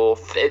real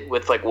fit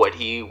with what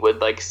he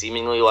would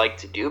seemingly like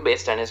to do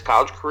based on his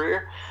college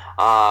career.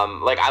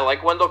 I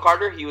like Wendell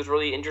Carter. He was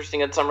really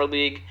interesting at Summer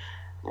League.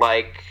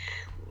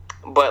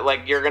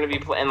 But you're gonna be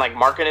playing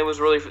Markkanen was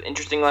really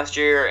interesting last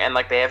year, and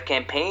they have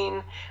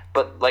Campaign.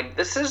 But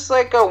this is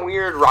a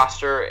weird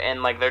roster,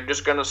 and they're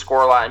just gonna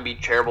score a lot and be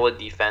terrible at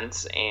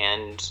defense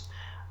and.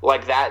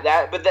 But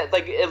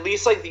at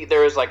least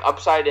there is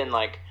upside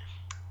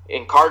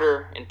in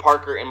Carter and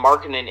Parker and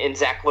Markkanen and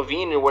Zach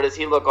LaVine, and what does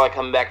he look like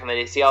coming back from the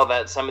ACL?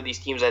 That some of these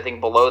teams I think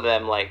below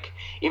them,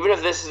 even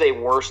if this is a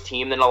worse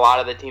team than a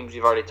lot of the teams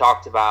we've already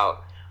talked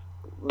about,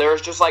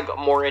 there's just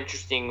more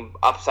interesting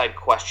upside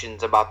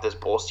questions about this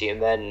Bulls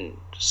team than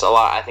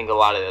I think a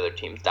lot of the other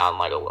teams down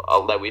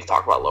that we've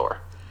talked about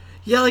lower.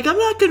 Yeah, I'm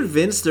not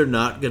convinced they're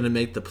not gonna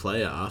make the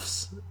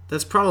playoffs.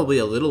 That's probably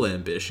a little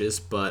ambitious,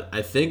 but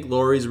I think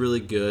Laurie's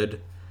really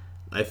good.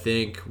 I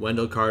think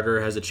Wendell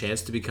Carter has a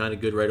chance to be kind of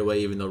good right away,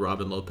 even though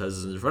Robin Lopez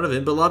is in front of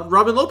him. But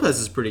Robin Lopez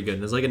is pretty good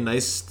and is a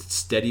nice,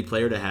 steady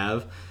player to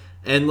have.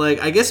 And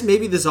I guess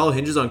maybe this all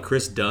hinges on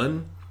Chris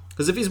Dunn.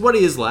 Because if he's what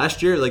he is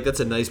last year,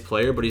 that's a nice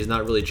player, but he's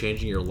not really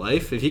changing your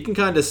life. If he can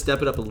kind of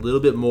step it up a little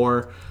bit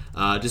more,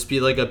 just be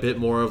a bit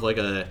more of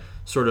a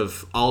sort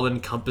of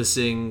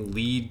all-encompassing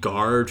lead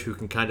guard who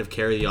can kind of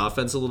carry the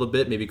offense a little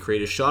bit, maybe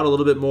create a shot a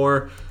little bit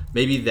more.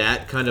 Maybe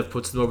that kind of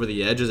puts them over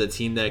the edge as a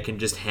team that can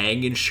just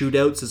hang in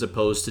shootouts as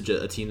opposed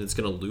to a team that's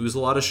going to lose a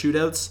lot of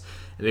shootouts.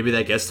 And maybe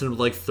that gets them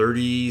to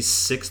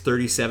 36,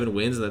 37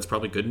 wins, and that's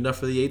probably good enough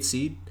for the 8th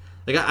seed.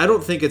 I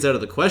don't think it's out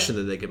of the question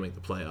that they can make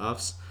the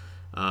playoffs.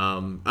 I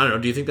don't know.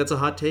 Do you think that's a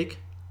hot take?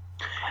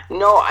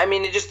 No, I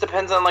mean, it just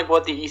depends on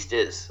what the East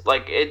is.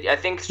 I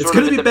think it's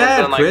going to be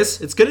bad, Chris.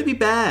 It's going to be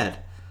bad.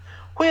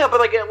 Well, yeah,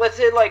 but let's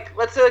say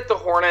the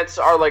Hornets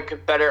are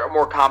better,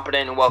 more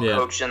competent and well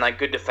coached and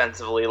good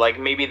defensively.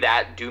 Maybe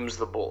that dooms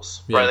the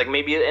Bulls, right?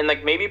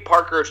 Maybe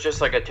Parker is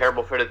just a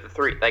terrible fit at the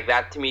 3.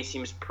 That to me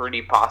seems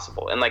pretty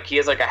possible. And he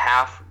has a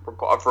half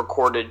of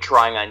recorded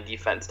trying on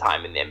defense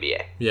time in the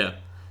NBA. Yeah,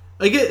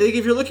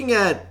 if you're looking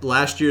at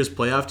last year's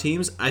playoff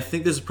teams, I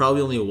think there's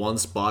probably only one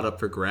spot up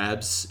for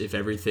grabs if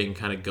everything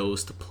kind of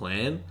goes to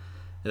plan,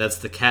 and that's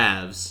the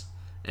Cavs.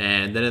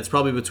 And then it's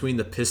probably between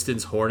the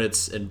Pistons,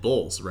 Hornets, and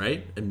Bulls,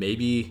 right? And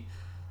maybe,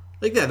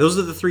 those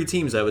are the 3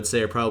 teams I would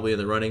say are probably in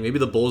the running. Maybe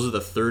the Bulls are the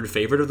 3rd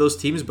favorite of those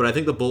teams, but I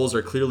think the Bulls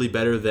are clearly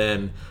better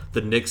than the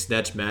Knicks,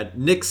 Nets,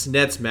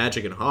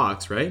 Magic, and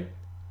Hawks, right?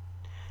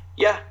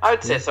 Yeah, I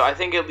would say so. I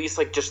think at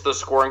least just the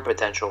scoring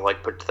potential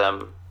puts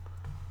them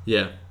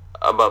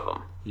above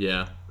them.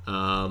 Yeah.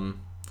 The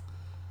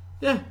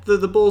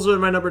Bulls are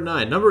my number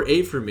 9. Number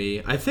 8 for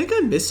me, I think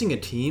I'm missing a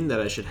team that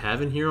I should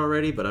have in here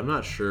already, but I'm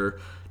not sure.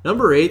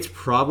 Number 8's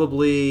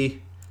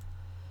probably...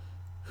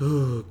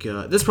 Oh,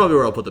 God. This is probably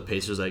where I'll put the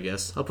Pacers, I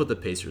guess. I'll put the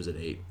Pacers at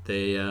 8.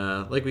 They,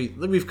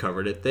 we've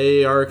covered it.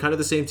 They are kind of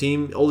the same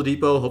team.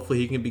 Oladipo, hopefully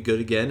he can be good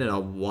again, and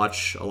I'll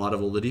watch a lot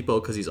of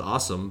Oladipo because he's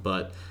awesome,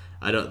 but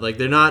I don't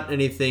they're not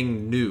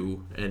anything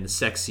new and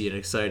sexy and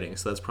exciting,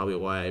 so that's probably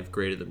why I've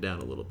graded them down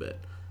a little bit.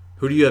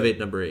 Who do you have at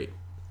number 8?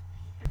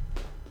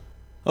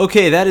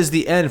 Okay, that is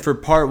the end for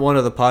part 1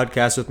 of the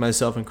podcast with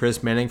myself and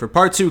Chris Manning. For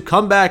part 2,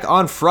 come back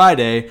on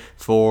Friday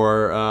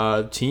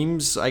for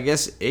teams, I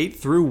guess, 8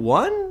 through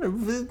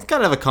 1? It's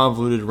kind of a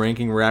convoluted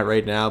ranking we're at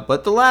right now,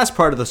 but the last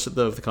part of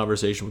the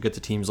conversation will get to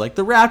teams like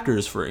the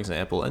Raptors, for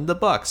example, and the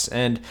Bucks,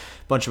 and a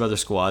bunch of other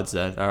squads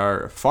that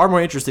are far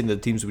more interesting than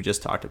the teams we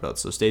just talked about.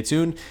 So stay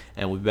tuned,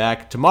 and we'll be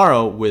back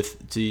tomorrow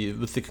with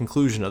the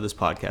conclusion of this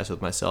podcast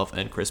with myself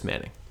and Chris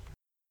Manning.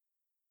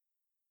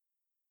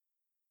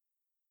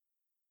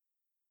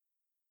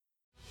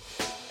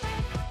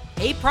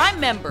 Hey, Prime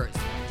members,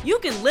 you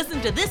can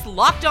listen to this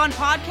Locked On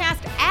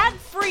podcast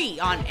ad-free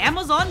on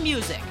Amazon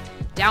Music.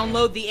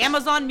 Download the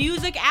Amazon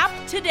Music app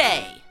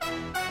today.